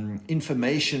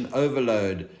information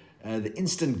overload, the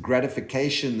instant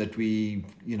gratification that we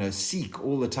seek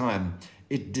all the time,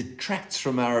 it detracts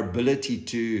from our ability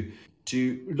to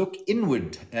look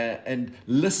inward and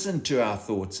listen to our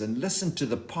thoughts and listen to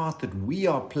the part that we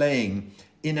are playing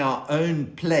in our own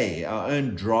play, our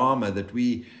own drama that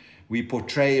we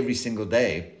portray every single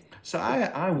day. So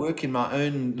I work in my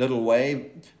own little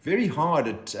way very hard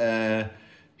at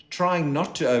trying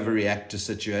not to overreact to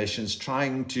situations,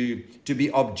 trying to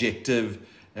be objective,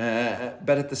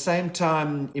 but at the same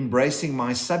time embracing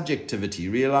my subjectivity,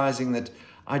 realizing that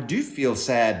I do feel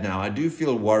sad now, I do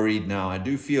feel worried now, I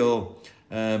do feel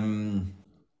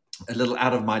a little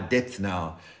out of my depth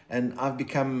now, and I've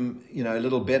become a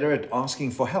little better at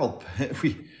asking for help.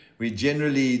 we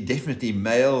generally, definitely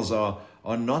males are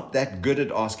not that good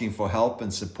at asking for help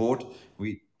and support.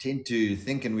 We tend to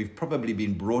think, and we've probably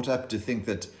been brought up to think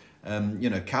that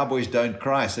cowboys don't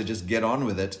cry, so just get on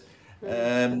with it.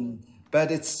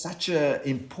 But it's such an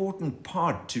important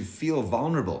part to feel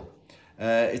vulnerable.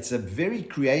 It's a very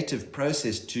creative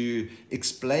process to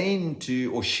explain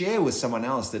to or share with someone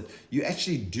else that you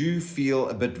actually do feel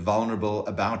a bit vulnerable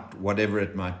about whatever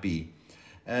it might be.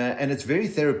 And it's very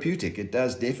therapeutic. It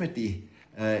does definitely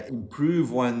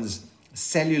improve one's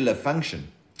cellular function.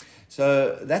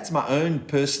 So that's my own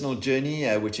personal journey,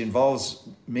 which involves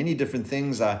many different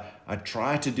things. I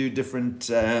try to do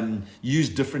use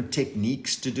different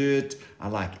techniques to do it. I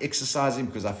like exercising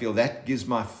because I feel that gives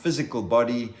my physical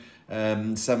body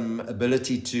some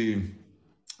ability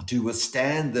to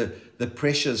withstand the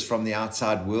pressures from the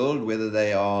outside world, whether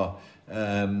they are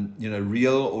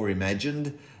real or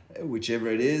imagined, whichever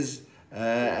it is.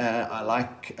 I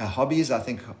like hobbies. I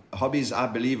think hobbies, I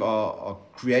believe, are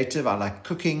creative. I like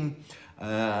cooking.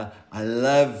 I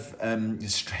love,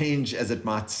 strange as it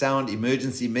might sound,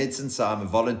 emergency medicine. So I'm a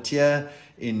volunteer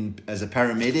as a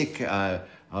paramedic.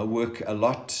 I work a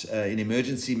lot in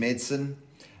emergency medicine.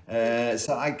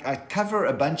 So I cover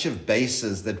a bunch of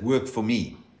bases that work for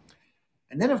me.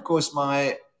 And then, of course,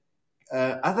 my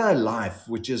other life,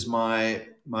 which is my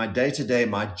day-to-day,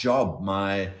 my job,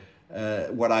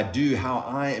 what I do, how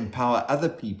I empower other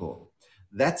people.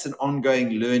 That's an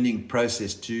ongoing learning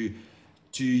process to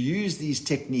use these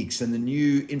techniques and the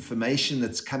new information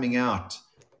that's coming out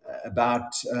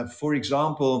about, for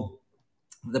example,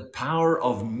 the power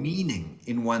of meaning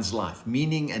in one's life,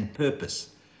 meaning and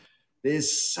purpose.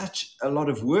 There's such a lot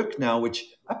of work now, which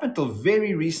up until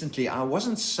very recently, I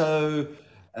wasn't so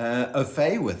au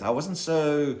fait with. I wasn't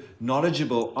so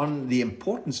knowledgeable on the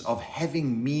importance of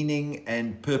having meaning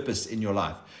and purpose in your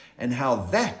life, and how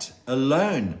that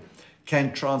alone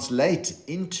can translate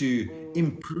into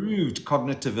improved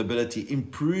cognitive ability,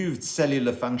 improved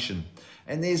cellular function.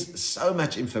 And there's so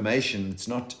much information. It's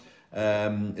not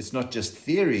It's not just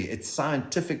theory, it's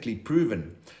scientifically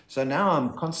proven. So now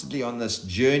I'm constantly on this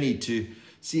journey to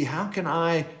see how can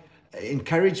I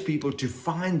encourage people to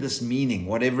find this meaning,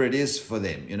 whatever it is for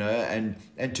them,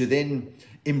 and to then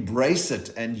embrace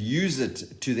it and use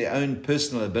it to their own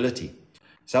personal ability.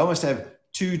 So I almost have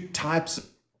two types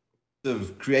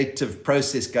of creative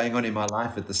process going on in my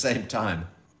life at the same time.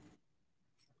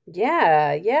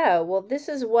 Yeah, yeah. Well, this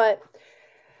is what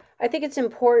I think it's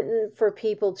important for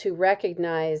people to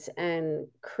recognize and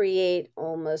create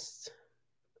almost,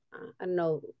 I don't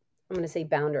know, I'm going to say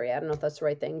boundary. I don't know if that's the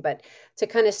right thing, but to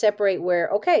kind of separate where,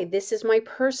 okay, this is my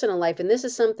personal life. And this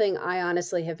is something I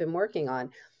honestly have been working on.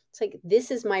 It's like,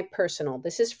 this is my personal,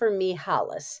 this is for me,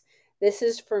 Hollis. This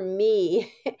is for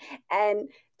me. And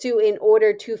in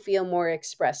order to feel more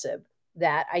expressive,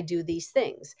 that I do these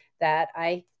things, that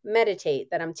I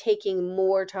meditate, that I'm taking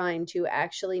more time to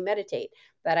actually meditate,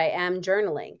 that I am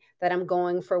journaling, that I'm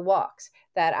going for walks,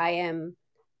 that I am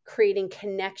creating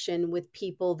connection with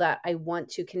people that I want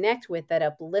to connect with, that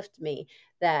uplift me,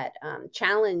 that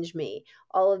challenge me,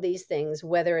 all of these things,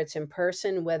 whether it's in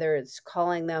person, whether it's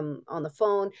calling them on the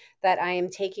phone, that I am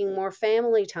taking more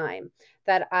family time,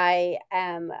 that I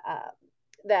am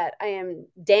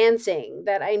dancing,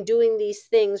 that I'm doing these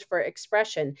things for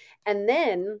expression. And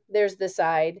then there's the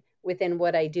side within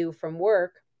what I do from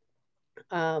work,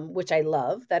 which I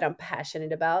love, that I'm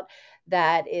passionate about,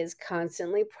 that is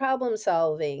constantly problem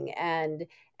solving and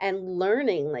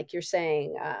learning, like you're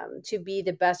saying, to be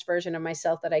the best version of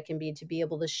myself that I can be, to be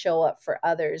able to show up for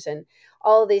others, and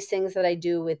all of these things that I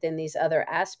do within these other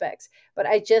aspects. But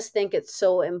I just think it's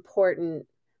so important.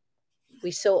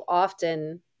 We so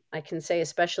often, I can say,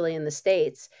 especially in the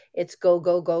States, it's go,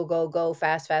 go, go, go, go,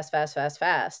 fast, fast, fast, fast,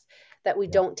 fast, that we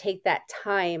Yeah. don't take that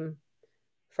time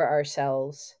for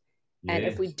ourselves. And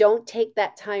if we Yes. don't take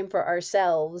that time for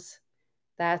ourselves,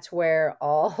 that's where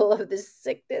all of the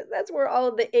sickness, that's where all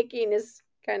of the ickiness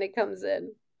kind of comes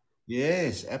in.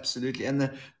 Yes, absolutely. And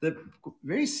the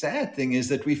very sad thing is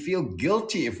that we feel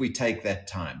guilty if we take that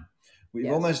time. We've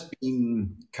Yes. almost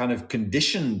been kind of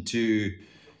conditioned to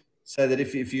say that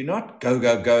if you're not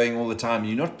going all the time,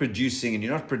 you're not producing and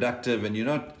you're not productive and you're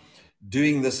not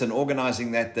doing this and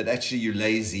organizing that, that actually you're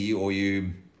lazy or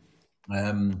you're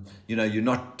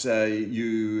not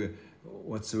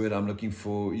what's the word I'm looking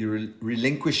for? You're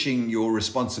relinquishing your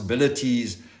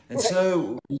responsibilities, and Right.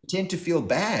 so we tend to feel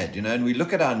bad, and we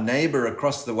look at our neighbor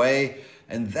across the way,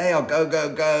 and they are go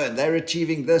go go, and they're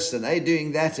achieving this and they're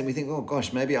doing that, and we think, oh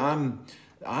gosh, maybe I'm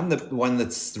the one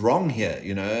that's wrong here,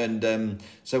 and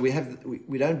so we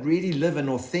don't really live an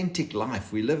authentic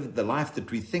life. We live the life that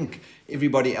we think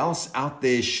everybody else out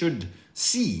there should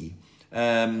see,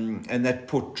 and that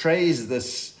portrays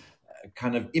this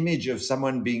kind of image of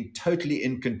someone being totally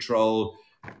in control,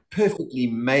 perfectly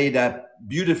made up,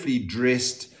 beautifully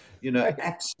dressed, Right.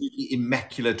 absolutely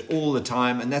immaculate all the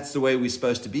time, and that's the way we're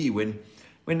supposed to be when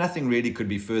nothing really could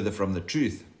be further from the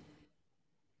truth.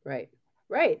 Right.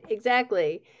 Right.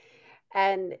 Exactly.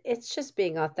 And it's just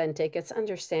being authentic. It's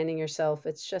understanding yourself.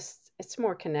 It's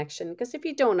more connection. Because if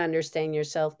you don't understand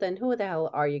yourself, then who the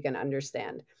hell are you going to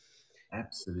understand?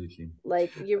 Absolutely.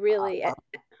 Like, you really,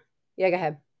 yeah, go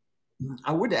ahead.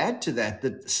 I would add to that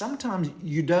that sometimes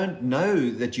you don't know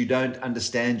that you don't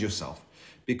understand yourself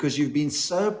because you've been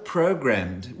so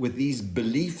programmed with these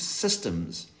belief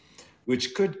systems,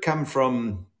 which could come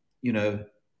from,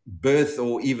 birth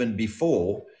or even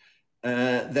before,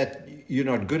 that you're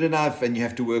not good enough and you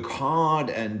have to work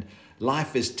hard and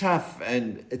life is tough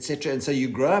and etc. And so you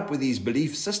grow up with these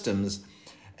belief systems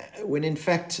when in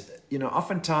fact,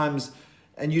 oftentimes,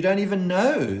 and you don't even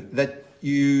know that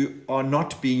you are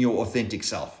not being your authentic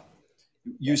self.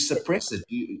 You suppress it,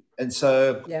 and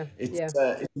so Yeah. Yeah.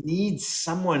 it needs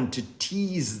someone to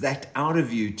tease that out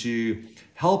of you to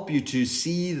help you to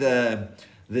see the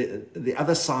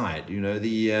other side.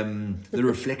 The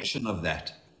reflection of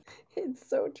that. It's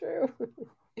so true.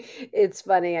 It's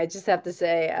funny. I just have to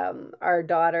say, our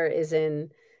daughter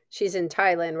she's in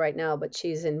Thailand right now, but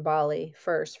she's in Bali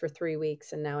first for 3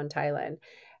 weeks and now in Thailand.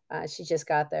 She just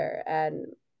got there. And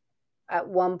at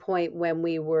one point, when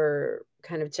we were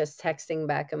kind of just texting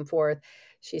back and forth,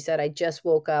 she said, I just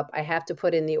woke up. I have to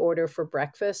put in the order for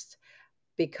breakfast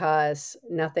because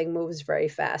nothing moves very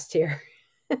fast here.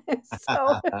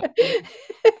 So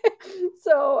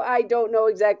so I don't know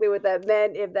exactly what that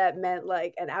meant, if that meant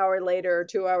like an hour later or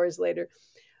 2 hours later,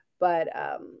 but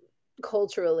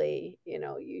culturally,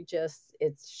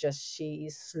 it's just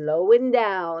she's slowing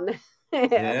down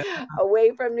Yeah.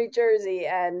 away from New Jersey.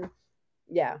 And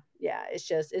yeah, yeah,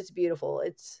 it's beautiful.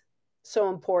 It's so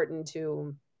important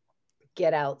to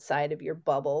get outside of your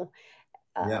bubble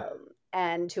Yeah.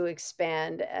 and to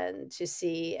expand and to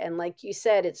see. And like you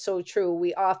said, it's so true.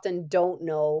 We often don't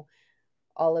know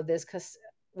all of this because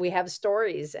we have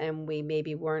stories and we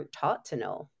maybe weren't taught to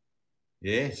know.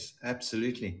 Yes,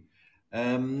 absolutely.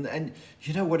 And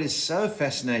you know what is so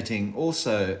fascinating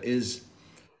also is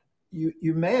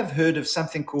you may have heard of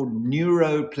something called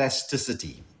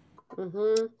neuroplasticity.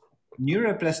 Mm-hmm.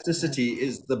 Neuroplasticity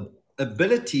is the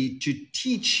ability to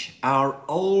teach our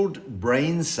old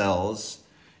brain cells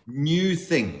new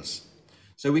things.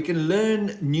 So we can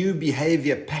learn new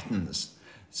behavior patterns.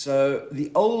 So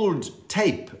the old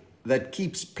tape that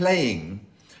keeps playing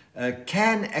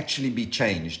can actually be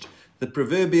changed. The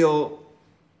proverbial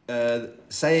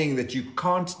saying that you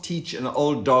can't teach an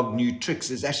old dog new tricks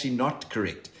is actually not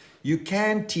correct. You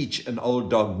can teach an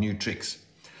old dog new tricks.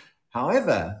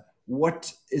 However,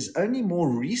 what is only more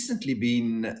recently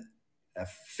been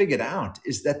figured out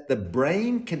is that the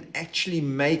brain can actually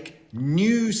make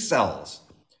new cells,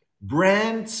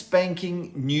 brand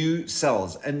spanking new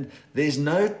cells. And there's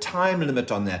no time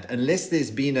limit on that unless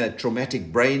there's been a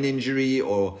traumatic brain injury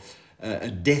or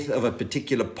a death of a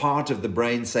particular part of the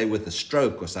brain, say with a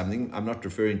stroke or something. I'm not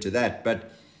referring to that.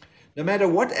 But no matter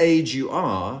what age you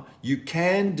are, you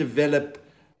can develop,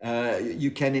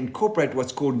 you can incorporate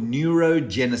what's called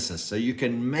neurogenesis. So you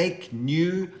can make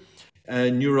new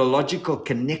neurological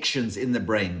connections in the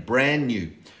brain, brand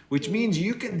new, which means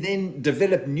you can then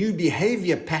develop new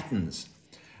behavior patterns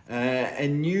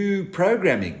and new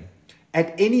programming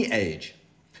at any age.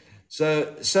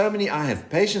 So many, I have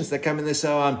patients that come and they say,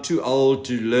 oh, I'm too old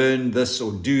to learn this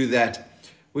or do that,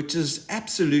 which is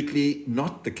absolutely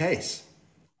not the case.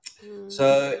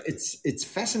 So it's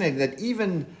fascinating that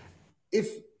even if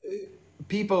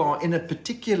people are in a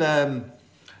particular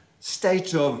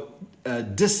state of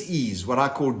dis-ease, what I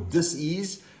call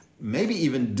dis-ease, maybe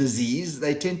even disease,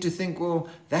 they tend to think, well,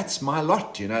 that's my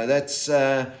lot, that's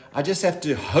I just have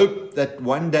to hope that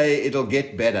one day it'll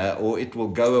get better or it will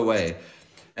go away.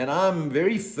 And I'm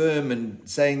very firm in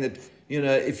saying that,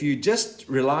 if you just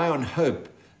rely on hope,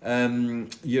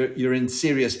 you're in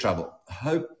serious trouble.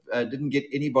 Hope didn't get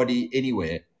anybody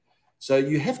anywhere. So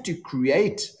you have to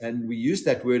create, and we use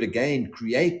that word again,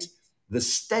 create the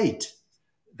state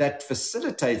that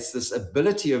facilitates this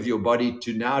ability of your body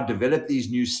to now develop these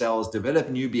new cells, develop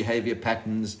new behavior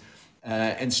patterns,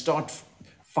 and start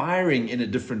firing in a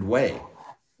different way.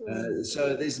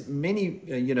 So there's many,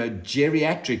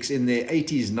 geriatrics in their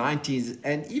 80s, 90s,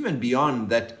 and even beyond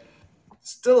that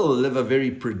still live a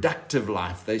very productive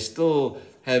life. They still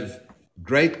have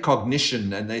great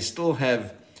cognition and they still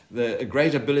have a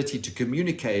great ability to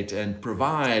communicate and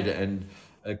provide and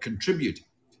contribute.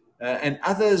 And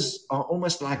others are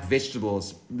almost like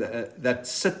vegetables that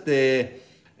sit there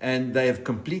and they have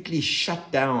completely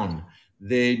shut down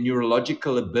their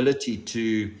neurological ability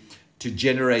to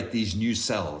generate these new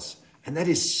cells. And that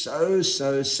is so,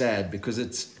 so sad because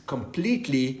it's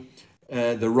completely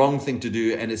the wrong thing to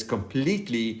do and it's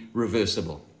completely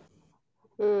reversible.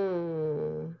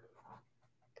 Hmm.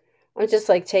 I'm just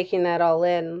like taking that all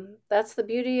in. That's the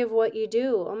beauty of what you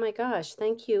do. Oh my gosh,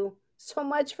 thank you so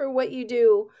much for what you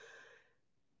do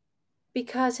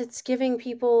because it's giving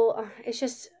people it's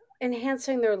just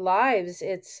enhancing their lives.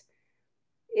 It's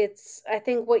I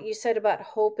think what you said about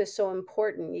hope is so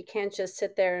important. You can't just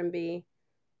sit there and be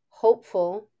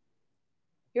hopeful.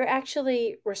 You're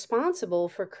actually responsible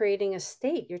for creating a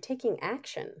state. You're taking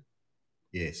action.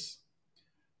 Yes.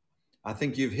 I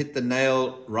think you've hit the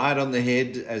nail right on the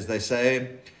head, as they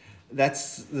say.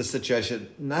 That's the situation.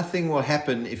 Nothing will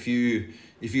happen if you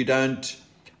don't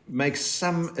make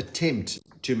some attempt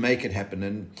to make it happen.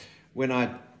 And when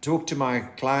I talk to my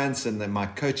clients and then my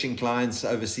coaching clients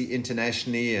overseas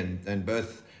internationally and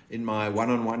both in my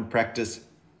one-on-one practice,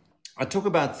 I talk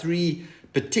about three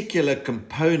particular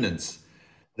components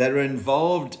that are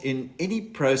involved in any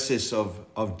process of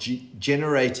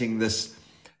generating this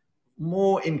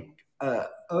more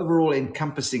overall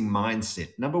encompassing mindset.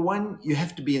 Number one, you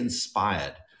have to be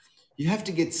inspired. You have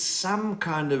to get some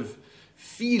kind of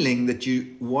feeling that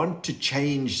you want to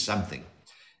change something.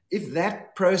 If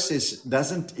that process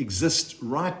doesn't exist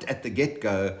right at the get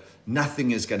go,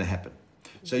 nothing is going to happen.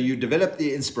 So you develop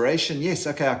the inspiration. Yes,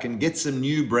 okay, I can get some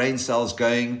new brain cells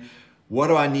going. What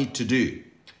do I need to do?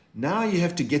 Now you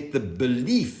have to get the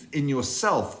belief in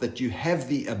yourself that you have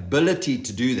the ability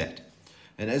to do that.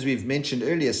 And as we've mentioned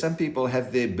earlier, some people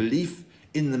have their belief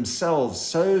in themselves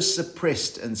so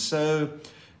suppressed and so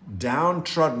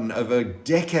downtrodden over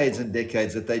decades and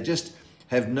decades that they just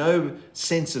have no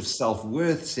sense of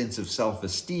self-worth, sense of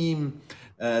self-esteem,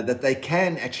 that they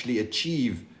can actually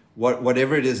achieve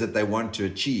whatever it is that they want to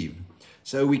achieve.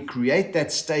 So we create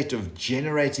that state of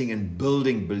generating and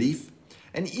building belief.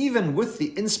 And even with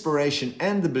the inspiration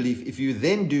and the belief, if you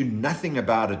then do nothing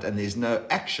about it and there's no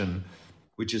action,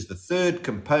 which is the third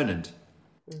component,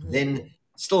 then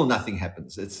still nothing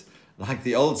happens. It's like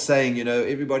the old saying,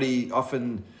 everybody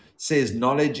often says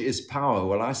knowledge is power.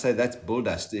 Well, I say that's bull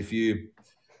dust. If you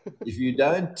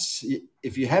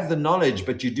have the knowledge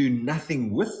but you do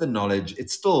nothing with the knowledge,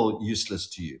 it's still useless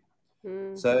to you.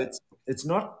 Mm. So it's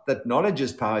not that knowledge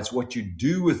is power, it's what you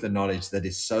do with the knowledge that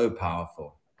is so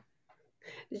powerful.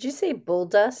 Did you say bull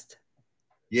dust?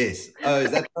 Yes. Oh,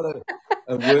 is that not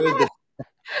a word that,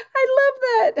 I love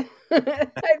that.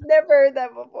 I've never heard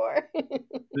that before.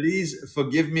 please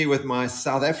forgive me with my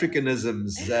South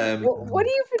Africanisms. What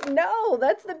do you know?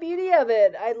 That's the beauty of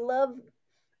it. I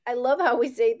love how we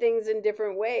say things in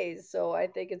different ways. So I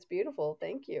think it's beautiful.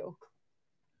 Thank you.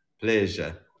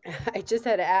 Pleasure. I just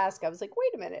had to ask. I was like,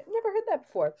 wait a minute, never heard that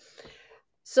before.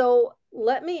 So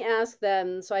let me ask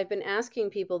them. So I've been asking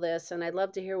people this, and I'd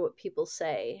love to hear what people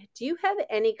say. Do you have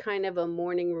any kind of a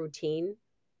morning routine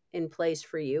in place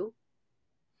for you?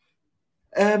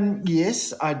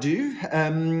 Yes, I do.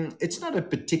 It's not a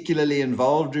particularly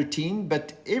involved routine,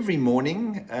 but every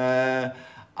morning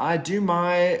I do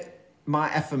my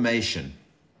affirmation.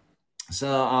 So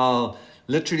I'll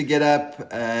literally get up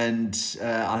and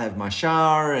I'll have my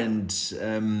shower and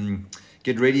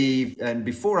get ready. And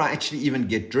before I actually even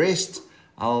get dressed,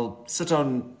 I'll sit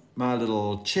on my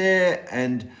little chair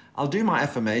and I'll do my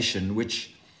affirmation,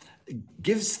 which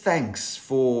gives thanks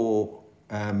for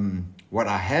what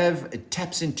I have. It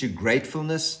taps into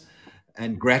gratefulness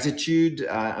and gratitude.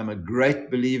 I'm a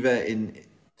great believer in,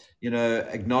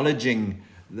 acknowledging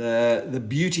the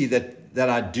beauty that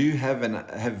I do have and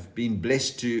have been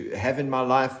blessed to have in my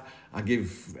life. I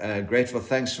give grateful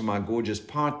thanks for my gorgeous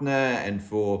partner and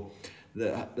for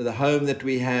the home that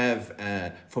we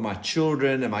have, for my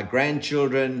children and my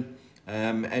grandchildren,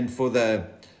 and for the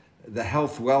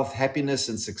health, wealth, happiness,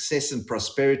 and success and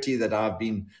prosperity that I've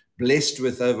been blessed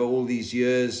with over all these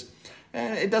years.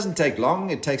 It doesn't take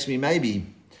long. It takes me maybe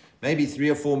 3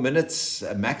 or 4 minutes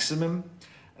maximum.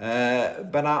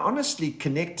 But I honestly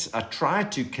connect. I try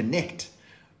to connect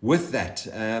with that.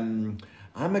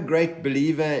 I'm a great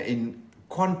believer in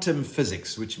quantum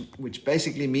physics, which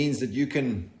basically means that you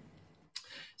can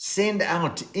send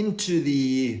out into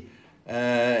the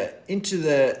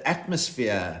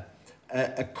atmosphere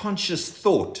a conscious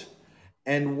thought,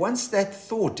 and once that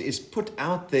thought is put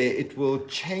out there, it will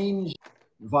change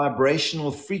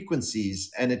vibrational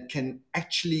frequencies, and it can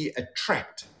actually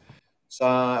attract. So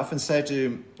I often say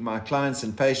to my clients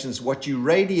and patients, what you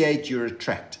radiate, you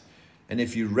attract. And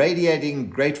if you're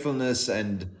radiating gratefulness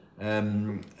and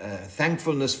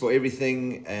thankfulness for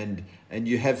everything, and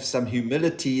you have some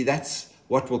humility, that's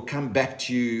what will come back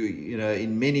to you,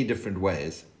 in many different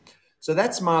ways. So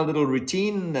that's my little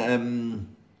routine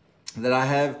that I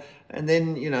have. And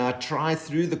then, I try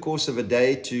through the course of a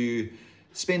day to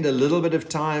spend a little bit of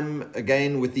time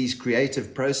again with these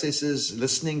creative processes,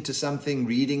 listening to something,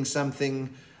 reading something,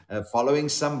 following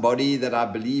somebody that I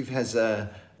believe has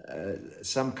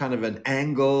some kind of an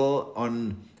angle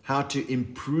on how to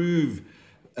improve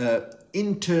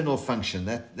internal function.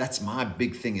 That's my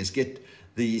big thing, is get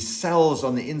the cells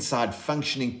on the inside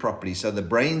functioning properly. So the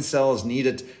brain cells need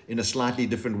it in a slightly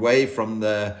different way from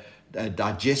the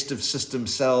digestive system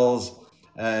cells,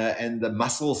 and the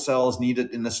muscle cells need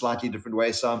it in a slightly different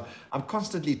way. So I'm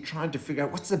constantly trying to figure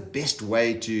out what's the best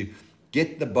way to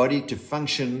get the body to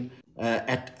function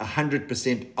at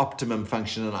 100% optimum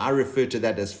function. And I refer to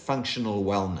that as functional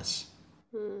wellness.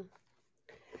 Hmm.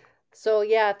 So,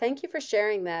 yeah, thank you for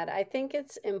sharing that. I think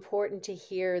it's important to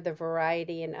hear the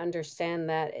variety and understand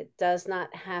that it does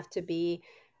not have to be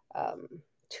um,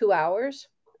 2 hours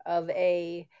of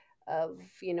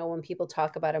when people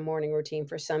talk about a morning routine.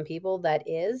 For some people, that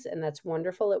is, and that's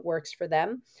wonderful. It works for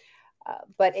them.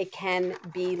 But it can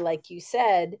be, like you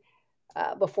said,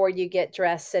 before you get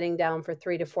dressed, sitting down for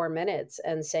 3 to 4 minutes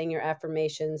and saying your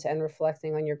affirmations and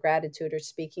reflecting on your gratitude or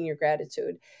speaking your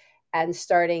gratitude and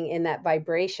starting in that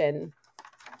vibration,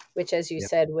 which, as you Yeah.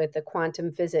 said, with the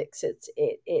quantum physics,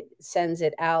 it sends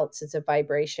it out. So it's a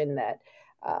vibration that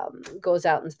goes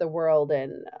out into the world,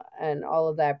 and all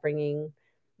of that, bringing,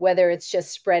 whether it's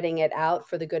just spreading it out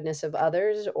for the goodness of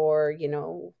others, or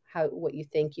how what you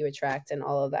think you attract and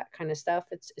all of that kind of stuff.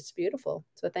 It's beautiful.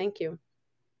 So thank you.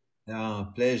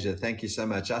 Oh, pleasure. Thank you so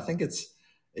much. I think it's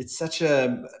such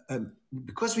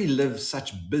because we live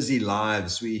such busy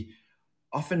lives, we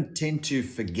often tend to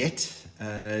forget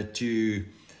to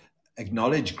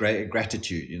acknowledge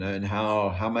gratitude, and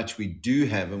how much we do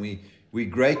have, and we we're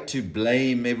great to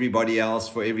blame everybody else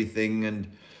for everything,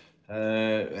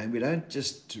 and we don't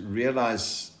just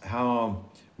realize how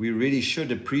we really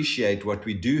should appreciate what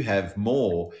we do have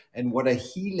more, and what a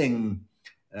healing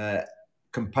uh,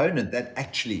 component that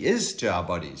actually is to our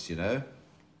bodies, you know?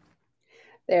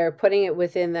 They're putting it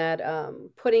within that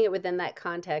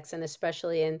context, and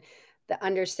especially in the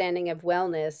understanding of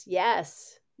wellness.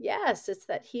 Yes, yes, it's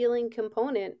that healing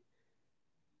component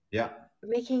Yeah.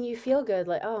 making you feel good.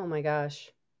 Like, oh my gosh.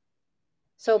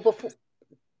 So before,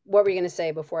 what were you going to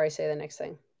say before I say the next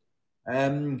thing?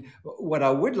 What I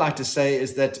would like to say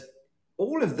is that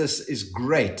all of this is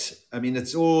great. I mean,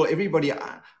 it's all everybody.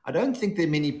 I don't think there are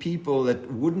many people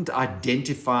that wouldn't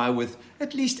identify with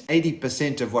at least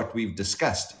 80% of what we've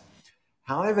discussed.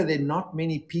 However, there are not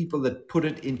many people that put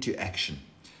it into action,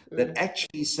 that Mm,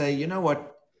 actually say, you know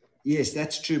what, yes,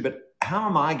 that's true, but how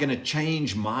am I going to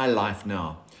change my life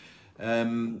now?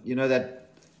 That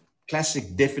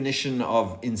classic definition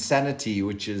of insanity,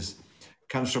 which is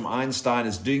comes from Einstein,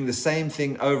 is doing the same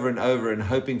thing over and over and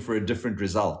hoping for a different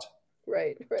result.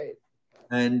 right, right.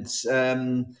 And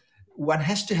one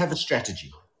has to have a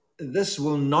strategy. This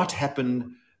will not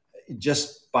happen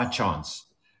just by chance.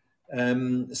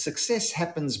 Success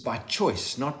happens by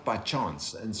choice, not by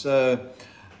chance. And so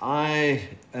I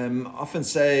often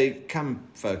say, come,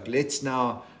 folk, let's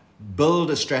now build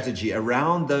a strategy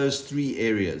around those three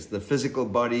areas: the physical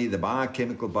body, the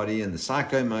biochemical body, and the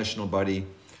psycho emotional body.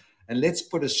 And let's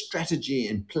put a strategy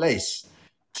in place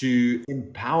to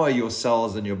empower your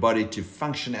cells and your body to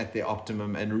function at their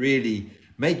optimum and really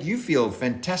make you feel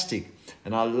fantastic.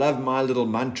 And I love my little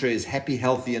mantra is happy,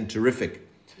 healthy, and terrific.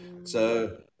 Mm.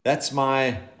 So that's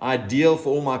my ideal for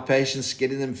all my patients,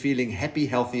 getting them feeling happy,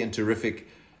 healthy, and terrific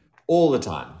all the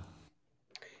time.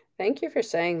 Thank you for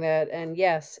saying that. And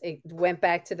yes, it went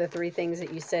back to the three things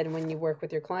that you said when you work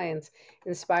with your clients: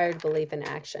 inspired belief and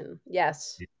action.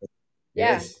 Yes. Yeah.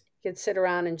 Yes, You could sit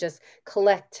around and just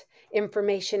collect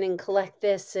information and collect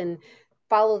this and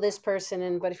follow this person.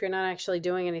 And, but if you're not actually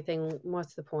doing anything,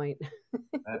 what's the point?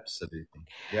 absolutely.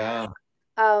 Yeah.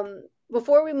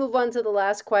 Before we move on to the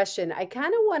last question, I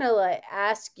kind of want to like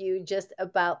ask you just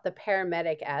about the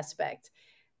paramedic aspect.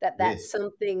 That's Yes.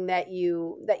 something that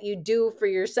you do for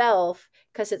yourself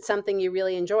because it's something you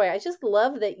really enjoy. I just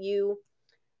love that you,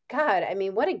 God, I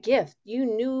mean, what a gift. You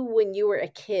knew when you were a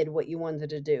kid what you wanted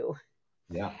to do.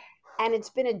 Yeah. And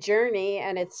it's been a journey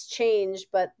and it's changed,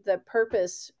 but the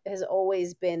purpose has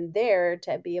always been there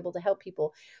to be able to help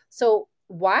people. So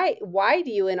why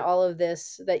do you, in all of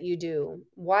this that you do,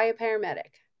 why a paramedic?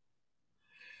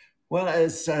 Well,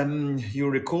 as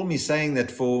you'll recall me saying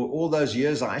that for all those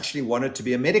years, I actually wanted to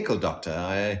be a medical doctor.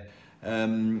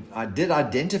 I did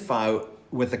identify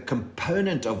with a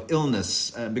component of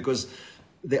illness because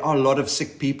there are a lot of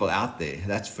sick people out there,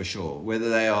 that's for sure. Whether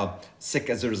they are sick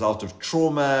as a result of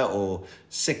trauma or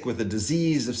sick with a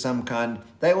disease of some kind,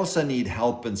 they also need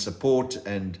help and support.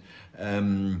 And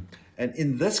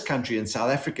in this country, in South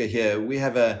Africa here, we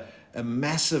have a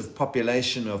massive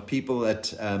population of people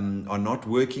that are not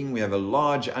working. We have a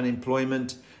large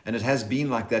unemployment, and it has been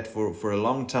like that for a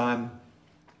long time.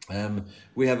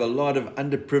 We have a lot of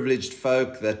underprivileged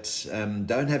folk that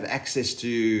don't have access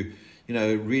to,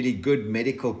 really good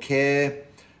medical care,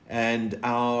 and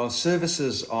our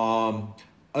services are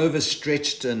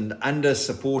overstretched and under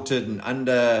supported and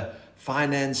under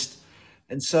financed.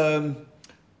 And so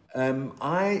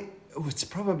it's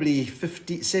probably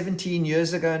 17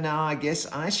 years ago now, I guess.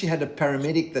 I actually had a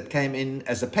paramedic that came in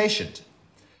as a patient.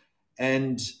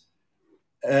 And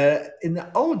in the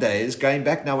old days, going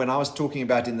back now when I was talking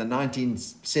about in the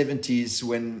 1970s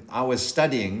when I was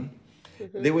studying, Hmm.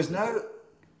 there was no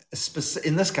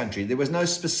in this country, there was no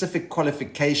specific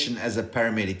qualification as a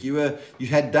paramedic. You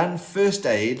had done first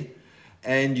aid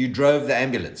and you drove the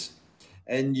ambulance.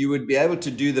 And you would be able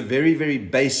to do the very, very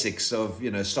basics of,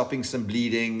 stopping some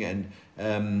bleeding and,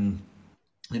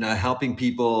 helping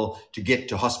people to get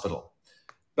to hospital.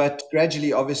 But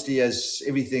gradually, obviously, as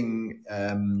everything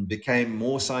became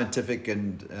more scientific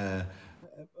and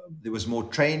there was more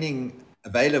training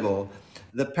available,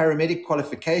 the paramedic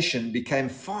qualification became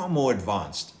far more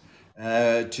advanced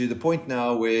to the point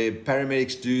now where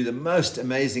paramedics do the most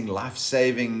amazing life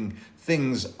saving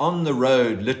things on the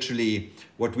road, literally,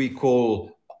 what we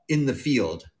call in the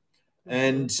field. Hmm.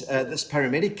 And this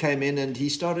paramedic came in and he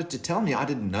started to tell me I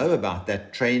didn't know about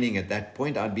that training at that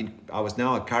point. I was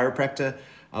now a chiropractor.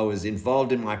 I was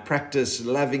involved in my practice,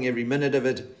 loving every minute of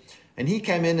it. And he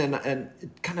came in and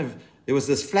it kind of there was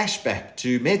this flashback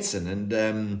to medicine.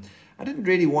 And I didn't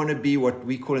really want to be what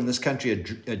we call in this country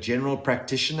a general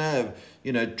practitioner,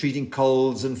 treating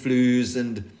colds and flus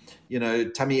and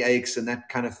tummy aches and that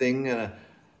kind of thing.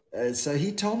 So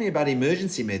he told me about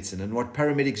emergency medicine and what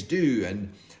paramedics do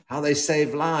and how they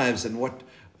save lives and what,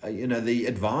 the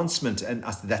advancement. And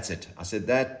I said, that's it. I said,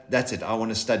 that's it. I want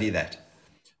to study that.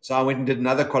 So I went and did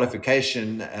another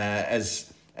qualification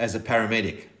as a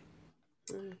paramedic.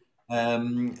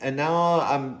 Mm. And now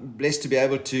I'm blessed to be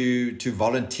able to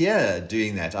volunteer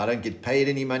doing that. I don't get paid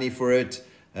any money for it,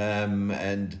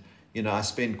 and I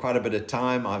spend quite a bit of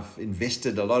time. I've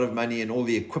invested a lot of money in all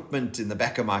the equipment in the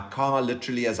back of my car.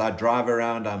 Literally, as I drive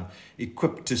around, I'm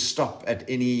equipped to stop at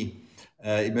any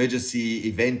emergency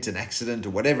event, an accident, or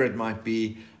whatever it might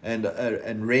be, and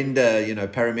render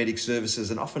paramedic services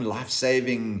and often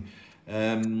life-saving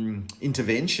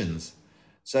interventions.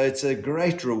 So it's a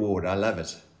great reward. I love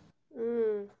it.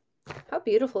 Mm. How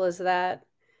beautiful is that?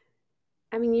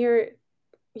 I mean,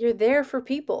 you're there for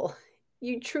people.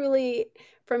 You truly,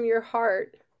 from your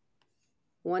heart,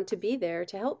 want to be there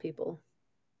to help people.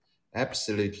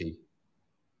 Absolutely.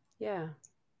 Yeah.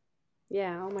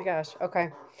 Yeah. Oh my gosh. Okay.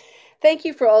 Thank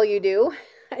you for all you do.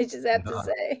 I just have to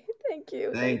say, thank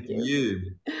you. Thank Thank you.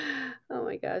 you. Oh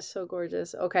my gosh, so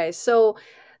gorgeous. Okay, so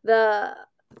the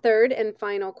third and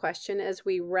final question as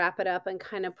we wrap it up and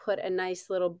kind of put a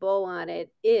nice little bow on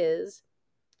it is,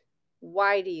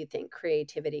 why do you think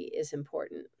creativity is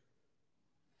important?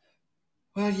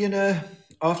 Well,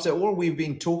 after all we've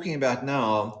been talking about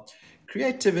now,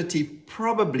 creativity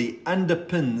probably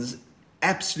underpins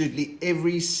absolutely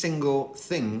every single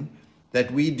thing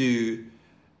that we do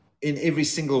in every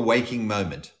single waking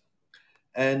moment.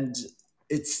 And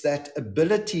it's that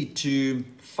ability to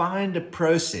find a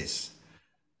process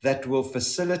that will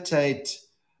facilitate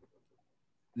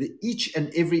each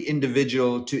and every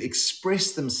individual to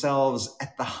express themselves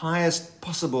at the highest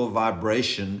possible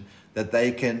vibration that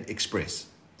they can express.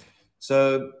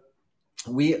 So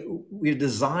we're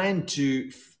designed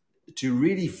to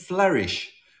really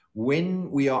flourish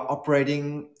when we are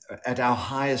operating at our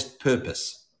highest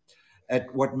purpose,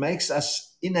 at what makes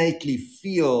us innately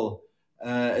feel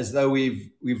as though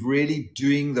we've really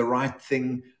doing the right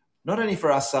thing, not only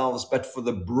for ourselves but for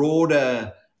the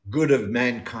broader good of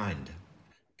mankind.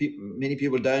 Many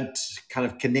people don't kind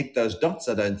of connect those dots,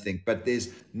 I don't think, but there's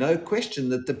no question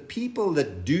that the people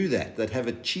that do that, that have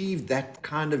achieved that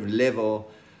kind of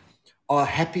level, are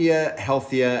happier,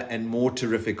 healthier, and more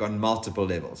terrific on multiple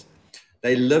levels.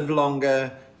 They live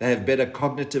longer, they have better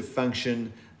cognitive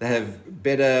function, they have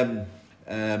better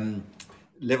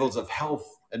levels of health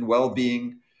and well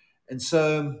being. And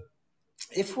so,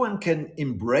 if one can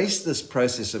embrace this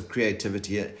process of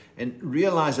creativity and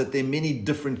realize that there are many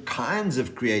different kinds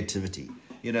of creativity,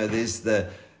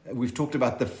 we've talked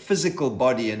about the physical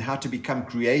body and how to become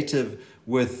creative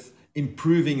with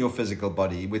improving your physical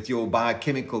body, with your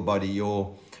biochemical body,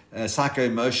 your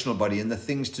psycho-emotional body, and the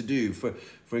things to do.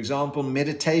 For example,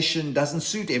 meditation doesn't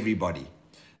suit everybody.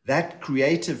 That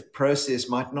creative process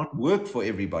might not work for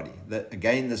everybody.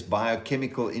 Again, this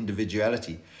biochemical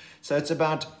individuality. So it's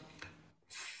about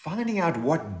finding out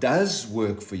what does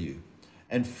work for you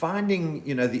and finding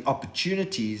the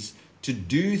opportunities to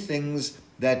do things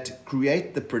that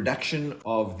create the production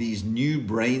of these new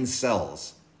brain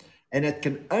cells, and it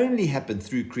can only happen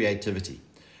through creativity.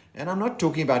 And I'm not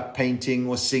talking about painting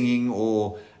or singing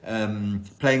or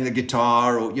playing the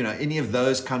guitar or any of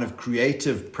those kind of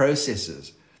creative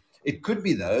processes. It could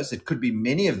be those, it could be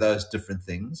many of those different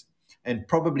things, and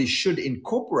probably should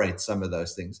incorporate some of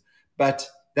those things, but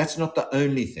that's not the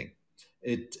only thing.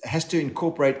 It has to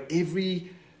incorporate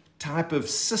every type of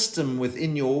system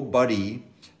within your body,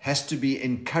 has to be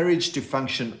encouraged to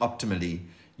function optimally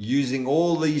using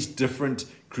all these different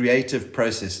creative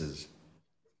processes.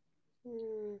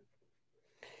 Hmm.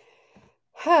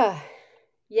 Huh.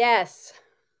 Yes.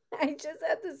 I just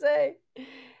have to say,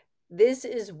 this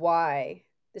is why.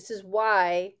 This is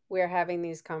why we're having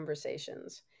these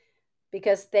conversations.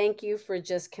 Because thank you for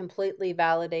just completely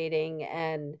validating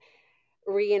and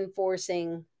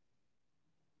reinforcing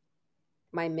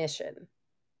my mission.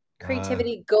 Uh,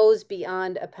 Creativity goes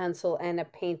beyond a pencil and a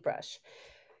paintbrush.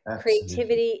 Absolutely.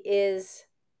 Creativity is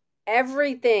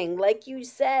everything. Like you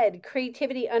said,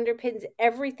 creativity underpins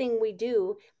everything we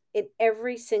do in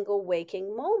every single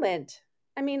waking moment.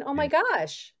 I mean, oh my Yeah.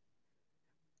 gosh.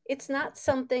 It's not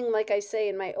something, like I say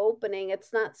in my opening,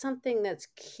 it's not something that's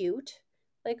cute.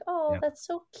 Like, oh, Yeah. that's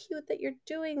so cute that you're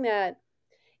doing that.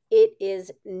 It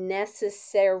is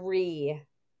necessary.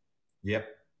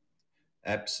 Yep.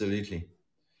 Absolutely.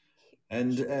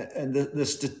 And the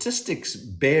statistics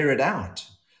bear it out.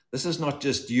 This is not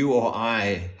just you or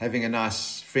I having a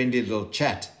nice friendly little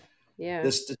chat. Yeah.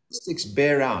 The statistics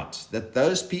bear out that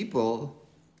those people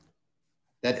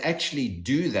that actually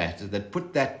do that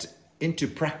put that into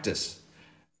practice,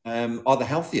 are the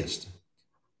healthiest.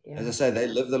 As I Yeah. say, they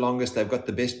live the longest. They've got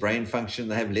the best brain function.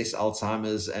 They have less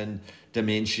Alzheimer's and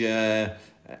dementia,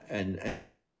 and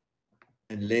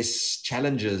less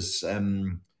challenges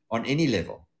on any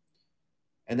level.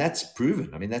 And that's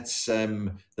proven. I mean, that's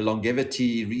the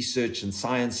longevity research and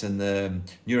science, and the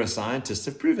neuroscientists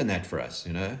have proven that for us,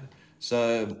 you know.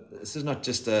 So this is not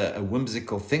just a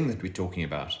whimsical thing that we're talking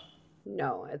about.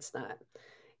 No, it's not.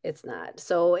 It's not.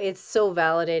 So it's so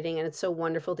validating and it's so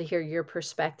wonderful to hear your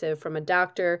perspective from a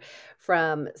doctor,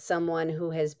 from someone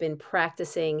who has been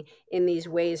practicing in these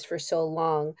ways for so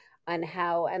long, on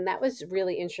how, and that was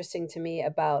really interesting to me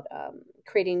about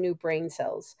creating new brain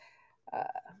cells. Uh,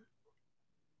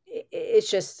 it's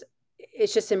just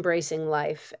embracing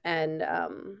life, and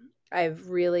I've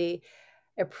really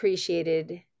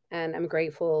appreciated and I'm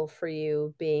grateful for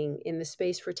you being in the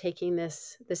space, for taking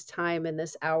this time and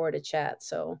this hour to chat.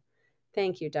 So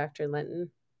thank you, Dr.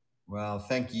 Linton. Well,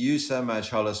 thank you so much,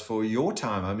 Hollis, for your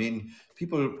time. I mean,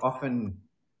 people often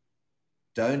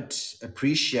don't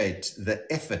appreciate the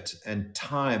effort and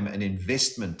time and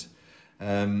investment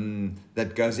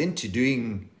that goes into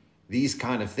doing these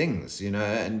kind of things, you know.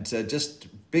 And just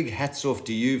big hats off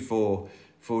to you for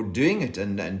doing it,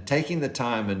 and taking the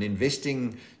time and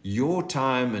investing your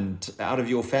time and out of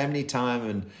your family time,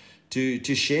 and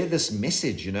to share this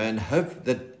message, you know, and hope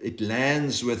that it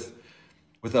lands with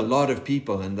a lot of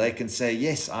people, and they can say,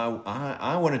 yes, I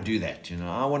want to do that. You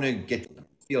know, I want to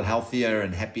feel healthier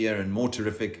and happier and more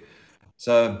terrific.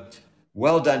 So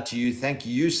well done to you. Thank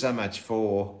you so much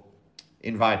for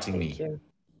inviting Thank me. you.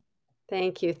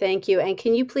 Thank you. Thank you. And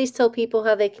can you please tell people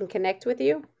how they can connect with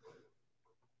you?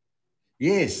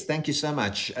 Yes, thank you so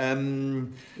much.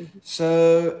 Mhm.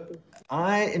 So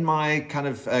in my kind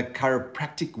of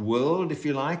chiropractic world, if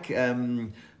you like,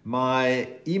 my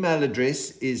email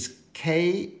address is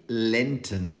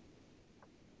klenton,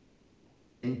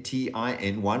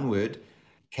 Ntin, one word,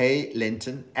 K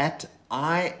Lenton at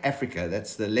iAfrica.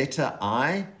 That's the letter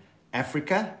I,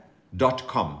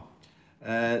 Africa.com.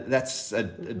 That's a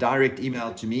Mhm. direct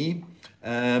email to me.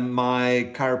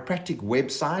 My chiropractic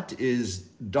website is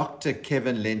Dr.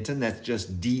 Kevin Lenton. That's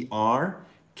just Dr.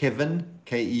 Kevin,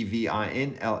 KEVIN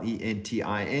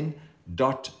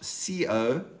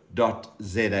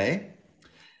 .co.za.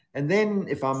 And then,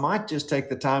 if I might just take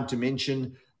the time to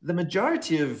mention, the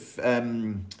majority of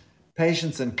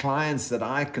patients and clients that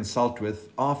I consult with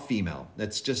are female.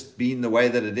 That's just been the way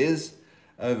that it is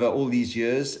over all these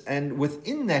years. And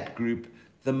within that group,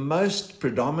 the most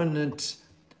predominant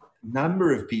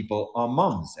number of people are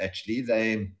moms, actually.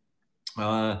 They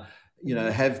uh,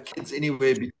 Mhm. have kids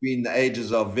anywhere between the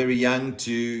ages of very young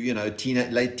to,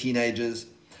 late teenagers.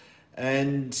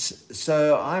 And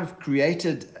so I've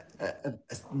created a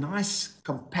nice,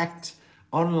 compact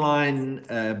online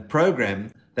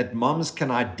program that moms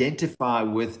can identify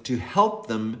with, to help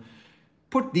them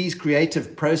put these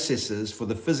creative processes for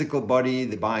the physical body,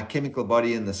 the biochemical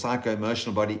body, and the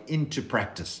psycho-emotional body into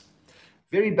practice.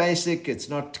 Very basic. It's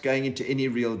not going into any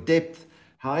real depth.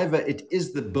 However, it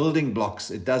is the building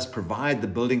blocks. It does provide the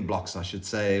building blocks, I should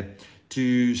say,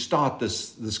 to start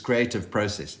this creative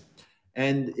process.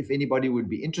 And if anybody would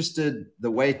be interested,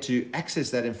 the way to access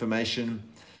that information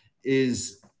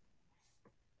is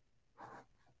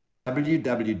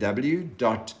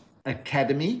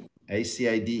www.academy,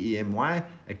 Academy,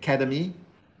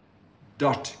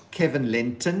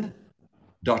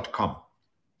 academy.kevinlenton.com.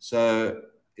 So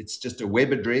it's just a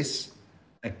web address,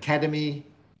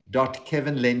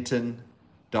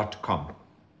 academy.kevinlenton.com.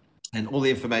 And all the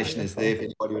information is there. Wonderful.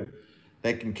 If anybody would,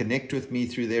 they can connect with me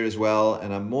through there as well.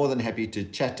 And I'm more than happy to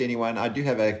chat to anyone. I do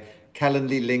have a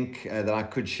Calendly link that I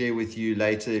could share with you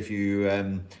later if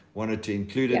you wanted to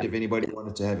include it. Yep. If anybody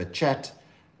wanted to have a chat,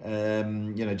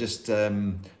 just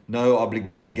no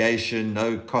obligation,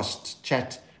 no cost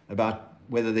chat about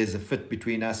whether there's a fit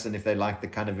between us and if they like the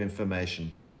kind of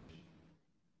information.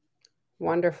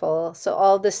 Wonderful. So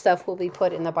all this stuff will be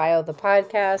put in the bio of the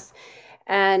podcast,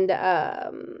 and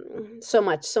so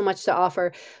much to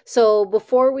offer. So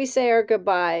before we say our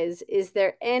goodbyes, is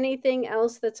there anything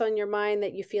else that's on your mind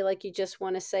that you feel like you just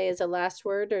want to say as a last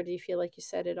word, or do you feel like you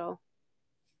said it all?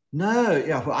 No,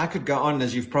 yeah, well, I could go on,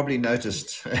 as you've probably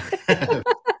noticed,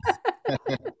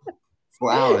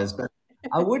 for hours, but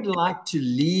I would like to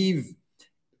leave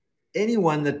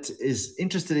anyone that is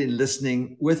interested in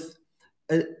listening with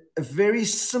a, a very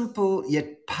simple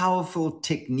yet powerful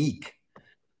technique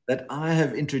that I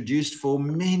have introduced for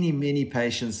many, many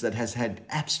patients that has had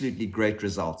absolutely great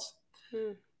results.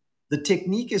 Hmm. The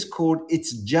technique is called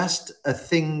It's Just a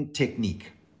Thing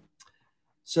technique.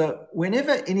 So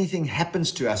whenever anything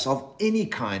happens to us of any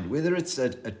kind, whether it's a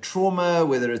trauma,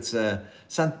 whether it's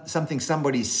something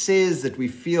somebody says that we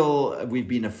feel we've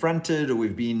been affronted or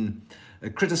we've been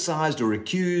criticized or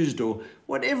accused or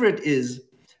whatever it is,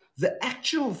 the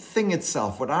actual thing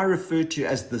itself, what I refer to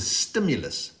as the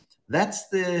stimulus, that's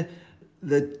the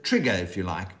trigger, if you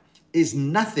like, is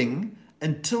nothing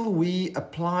until we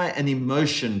apply an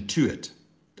emotion to it.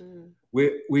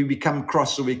 We become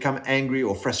cross or we become angry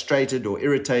or frustrated or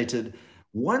irritated.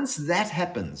 Once that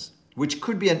happens, which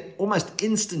could be an almost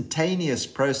instantaneous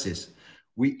process,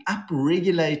 we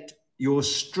upregulate your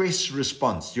stress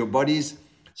response, your body's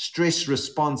stress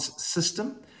response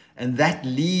system, and that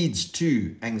leads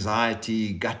to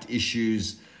anxiety, gut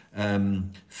issues,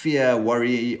 fear,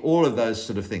 worry, all of those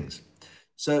sort of things.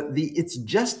 So the it's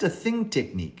just a thing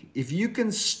technique, if you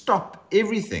can stop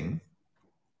everything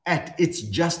at it's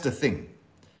just a thing.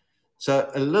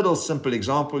 So a little simple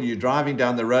example, you're driving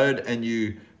down the road and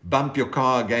you bump your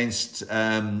car against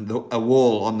a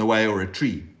wall on the way or a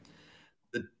tree.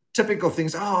 The typical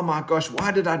things, oh my gosh,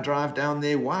 why did I drive down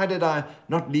there? Why did I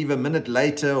not leave a minute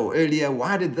later or earlier?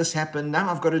 Why did this happen? Now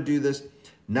I've got to do this.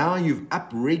 Now you've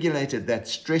upregulated that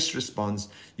stress response.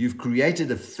 You've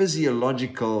created a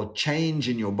physiological change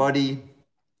in your body.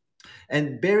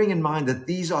 And bearing in mind that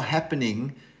these are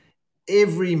happening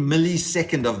every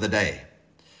millisecond of the day.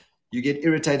 You get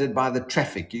irritated by the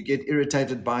traffic. You get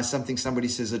irritated by something somebody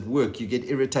says at work. You get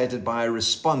irritated by a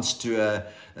response to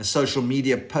a social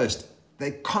media post.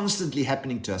 They're constantly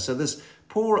happening to us. So this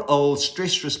poor old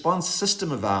stress response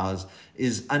system of ours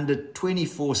is under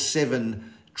 24/7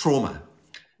 trauma.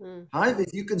 However,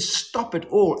 if you can stop it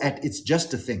all at it's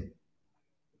just a thing.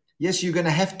 Yes, you're going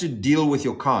to have to deal with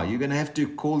your car. You're going to have to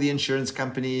call the insurance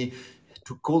company,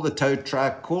 to call the tow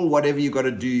truck, call whatever you got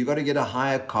to do. You got to get a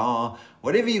hire car,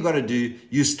 whatever you got to do,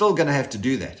 you're still going to have to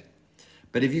do that.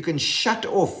 But if you can shut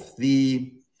off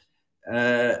the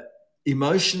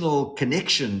emotional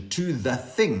connection to the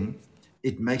thing,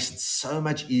 it makes it so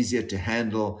much easier to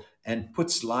handle and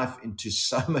puts life into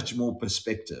so much more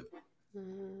perspective.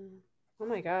 Oh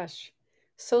my gosh.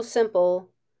 So simple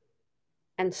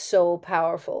and so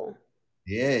powerful.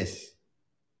 Yes.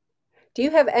 Do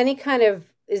you have any kind of,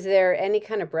 is there any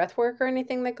kind of breath work or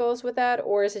anything that goes with that?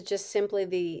 Or is it just simply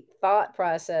the thought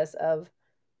process of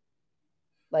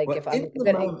like Well, if I'm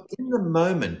gonna, in the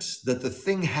moment that the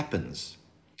thing happens,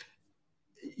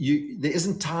 there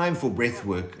isn't time for breath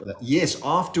work. Yes,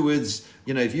 afterwards,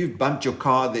 if you've bumped your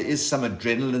car, there is some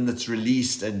adrenaline that's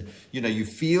released, and you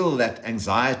feel that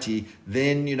anxiety.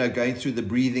 Then going through the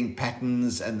breathing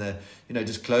patterns and the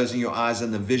just closing your eyes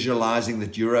and the visualizing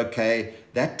that you're okay.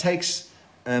 That takes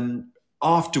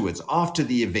afterwards, after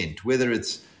the event, whether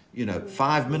it's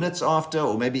 5 minutes after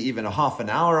or maybe even a half an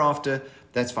hour after.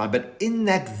 That's fine. But in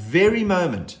that very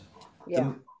moment,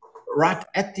 yeah. right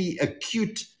at the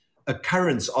acute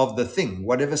occurrence of the thing,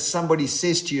 whatever somebody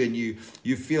says to you, and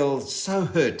you feel so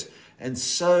hurt and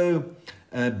so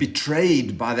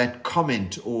betrayed by that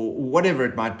comment or whatever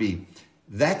it might be,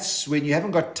 that's when you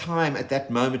haven't got time at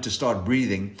that moment to start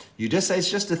breathing. You just say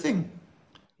it's just a thing.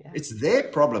 Yeah. It's their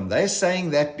problem. They're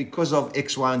saying that because of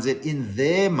X, Y, and Z in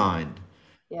their mind.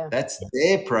 Yeah. That's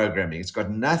their programming. It's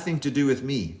got nothing to do with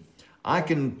me. I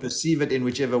can perceive it in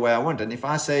whichever way I want. And if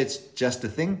I say it's just a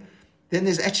thing, then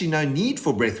there's actually no need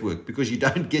for breath work because you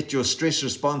don't get your stress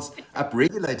response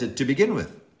upregulated to begin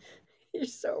with. You're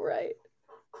so right.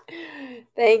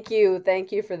 Thank you.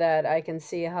 Thank you for that. I can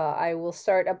see how I will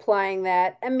start applying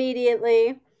that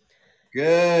immediately.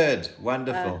 Good. Uh,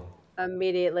 Wonderful.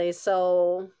 Immediately.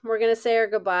 So we're going to say our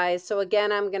goodbyes. So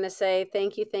again, I'm going to say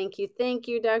thank you, thank you, thank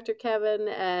you, Dr. Kevin.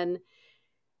 And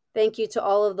thank you to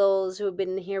all of those who have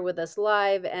been here with us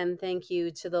live. And thank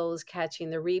you to those catching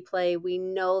the replay. We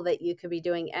know that you could be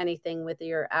doing anything with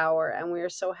your hour. And we are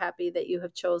so happy that you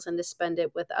have chosen to spend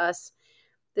it with us.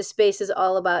 This space is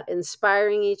all about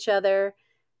inspiring each other,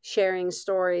 sharing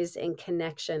stories, and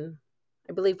connection.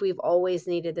 I believe we've always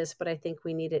needed this, but I think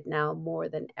we need it now more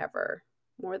than ever.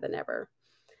 More than ever.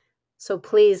 So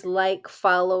please like,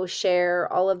 follow, share,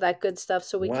 all of that good stuff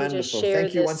so we can just Wonderful. share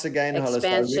Thank you once this again, Hollis. I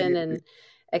expansion really and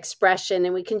expression,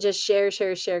 and we can just share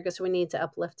because we need to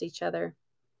uplift each other.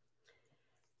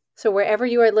 So wherever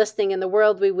you are listening in the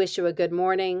world, we wish you a good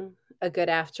morning, a good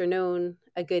afternoon,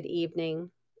 a good evening,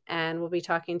 and we'll be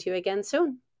talking to you again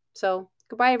soon. So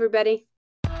goodbye, everybody.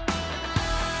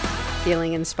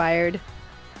 Feeling inspired?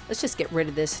 Let's just get rid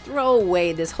of this, throw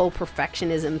away this whole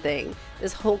perfectionism thing,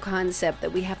 this whole concept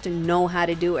that we have to know how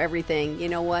to do everything. You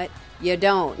know what? You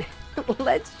don't.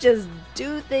 Let's just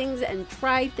do things and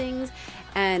try things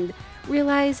and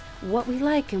realize what we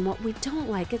like and what we don't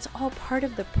like. It's all part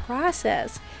of the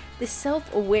process. The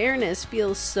self-awareness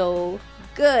feels so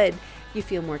good. You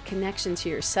feel more connection to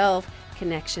yourself,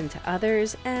 connection to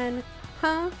others, and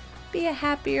be a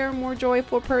happier, more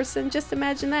joyful person. Just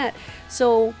imagine that.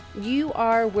 So you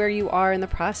are where you are in the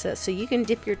process. So you can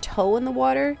dip your toe in the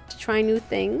water to try new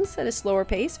things at a slower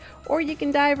pace, or you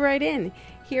can dive right in.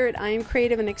 Here at I Am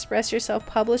Creative and Express Yourself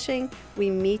Publishing, we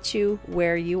meet you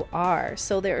where you are.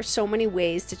 So there are so many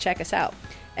ways to check us out.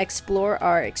 Explore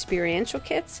our experiential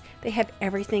kits. They have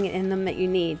everything in them that you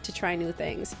need to try new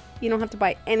things. You don't have to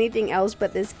buy anything else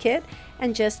but this kit,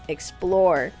 and just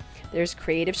explore. There's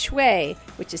Creative Shui,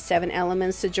 which is 7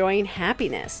 elements to joy and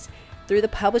happiness. Through the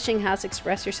publishing house,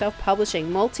 Express Yourself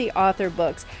Publishing, multi-author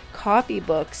books, coffee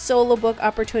books, solo book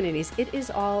opportunities. It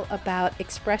is all about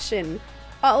expression,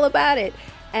 all about it.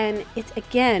 And it's,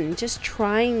 again, just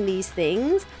trying these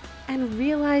things and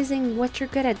realizing what you're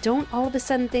good at. Don't all of a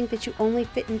sudden think that you only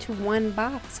fit into one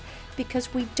box,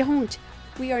 because we don't.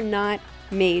 We are not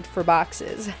made for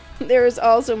boxes. There is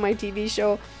also my TV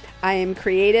show, I Am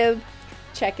Creative.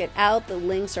 Check it out. The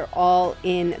links are all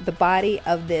in the body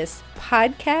of this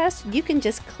podcast. You can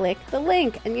just click the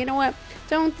link. And you know what?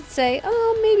 Don't say,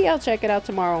 oh, maybe I'll check it out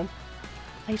tomorrow.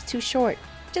 Life's too short.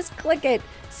 Just click it.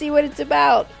 See what it's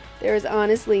about. There is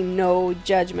honestly no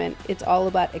judgment. It's all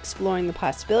about exploring the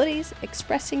possibilities,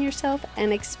 expressing yourself,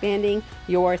 and expanding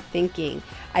your thinking.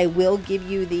 I will give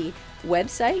you the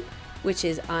website, which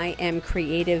is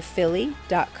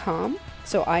iamcreativephilly.com.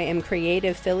 So I Am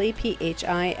Creative Philly,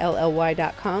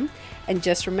 PHILLY.com. And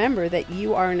just remember that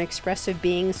you are an expressive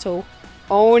being, so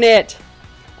own it.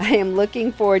 I am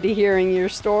looking forward to hearing your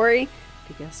story,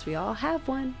 because we all have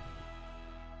one.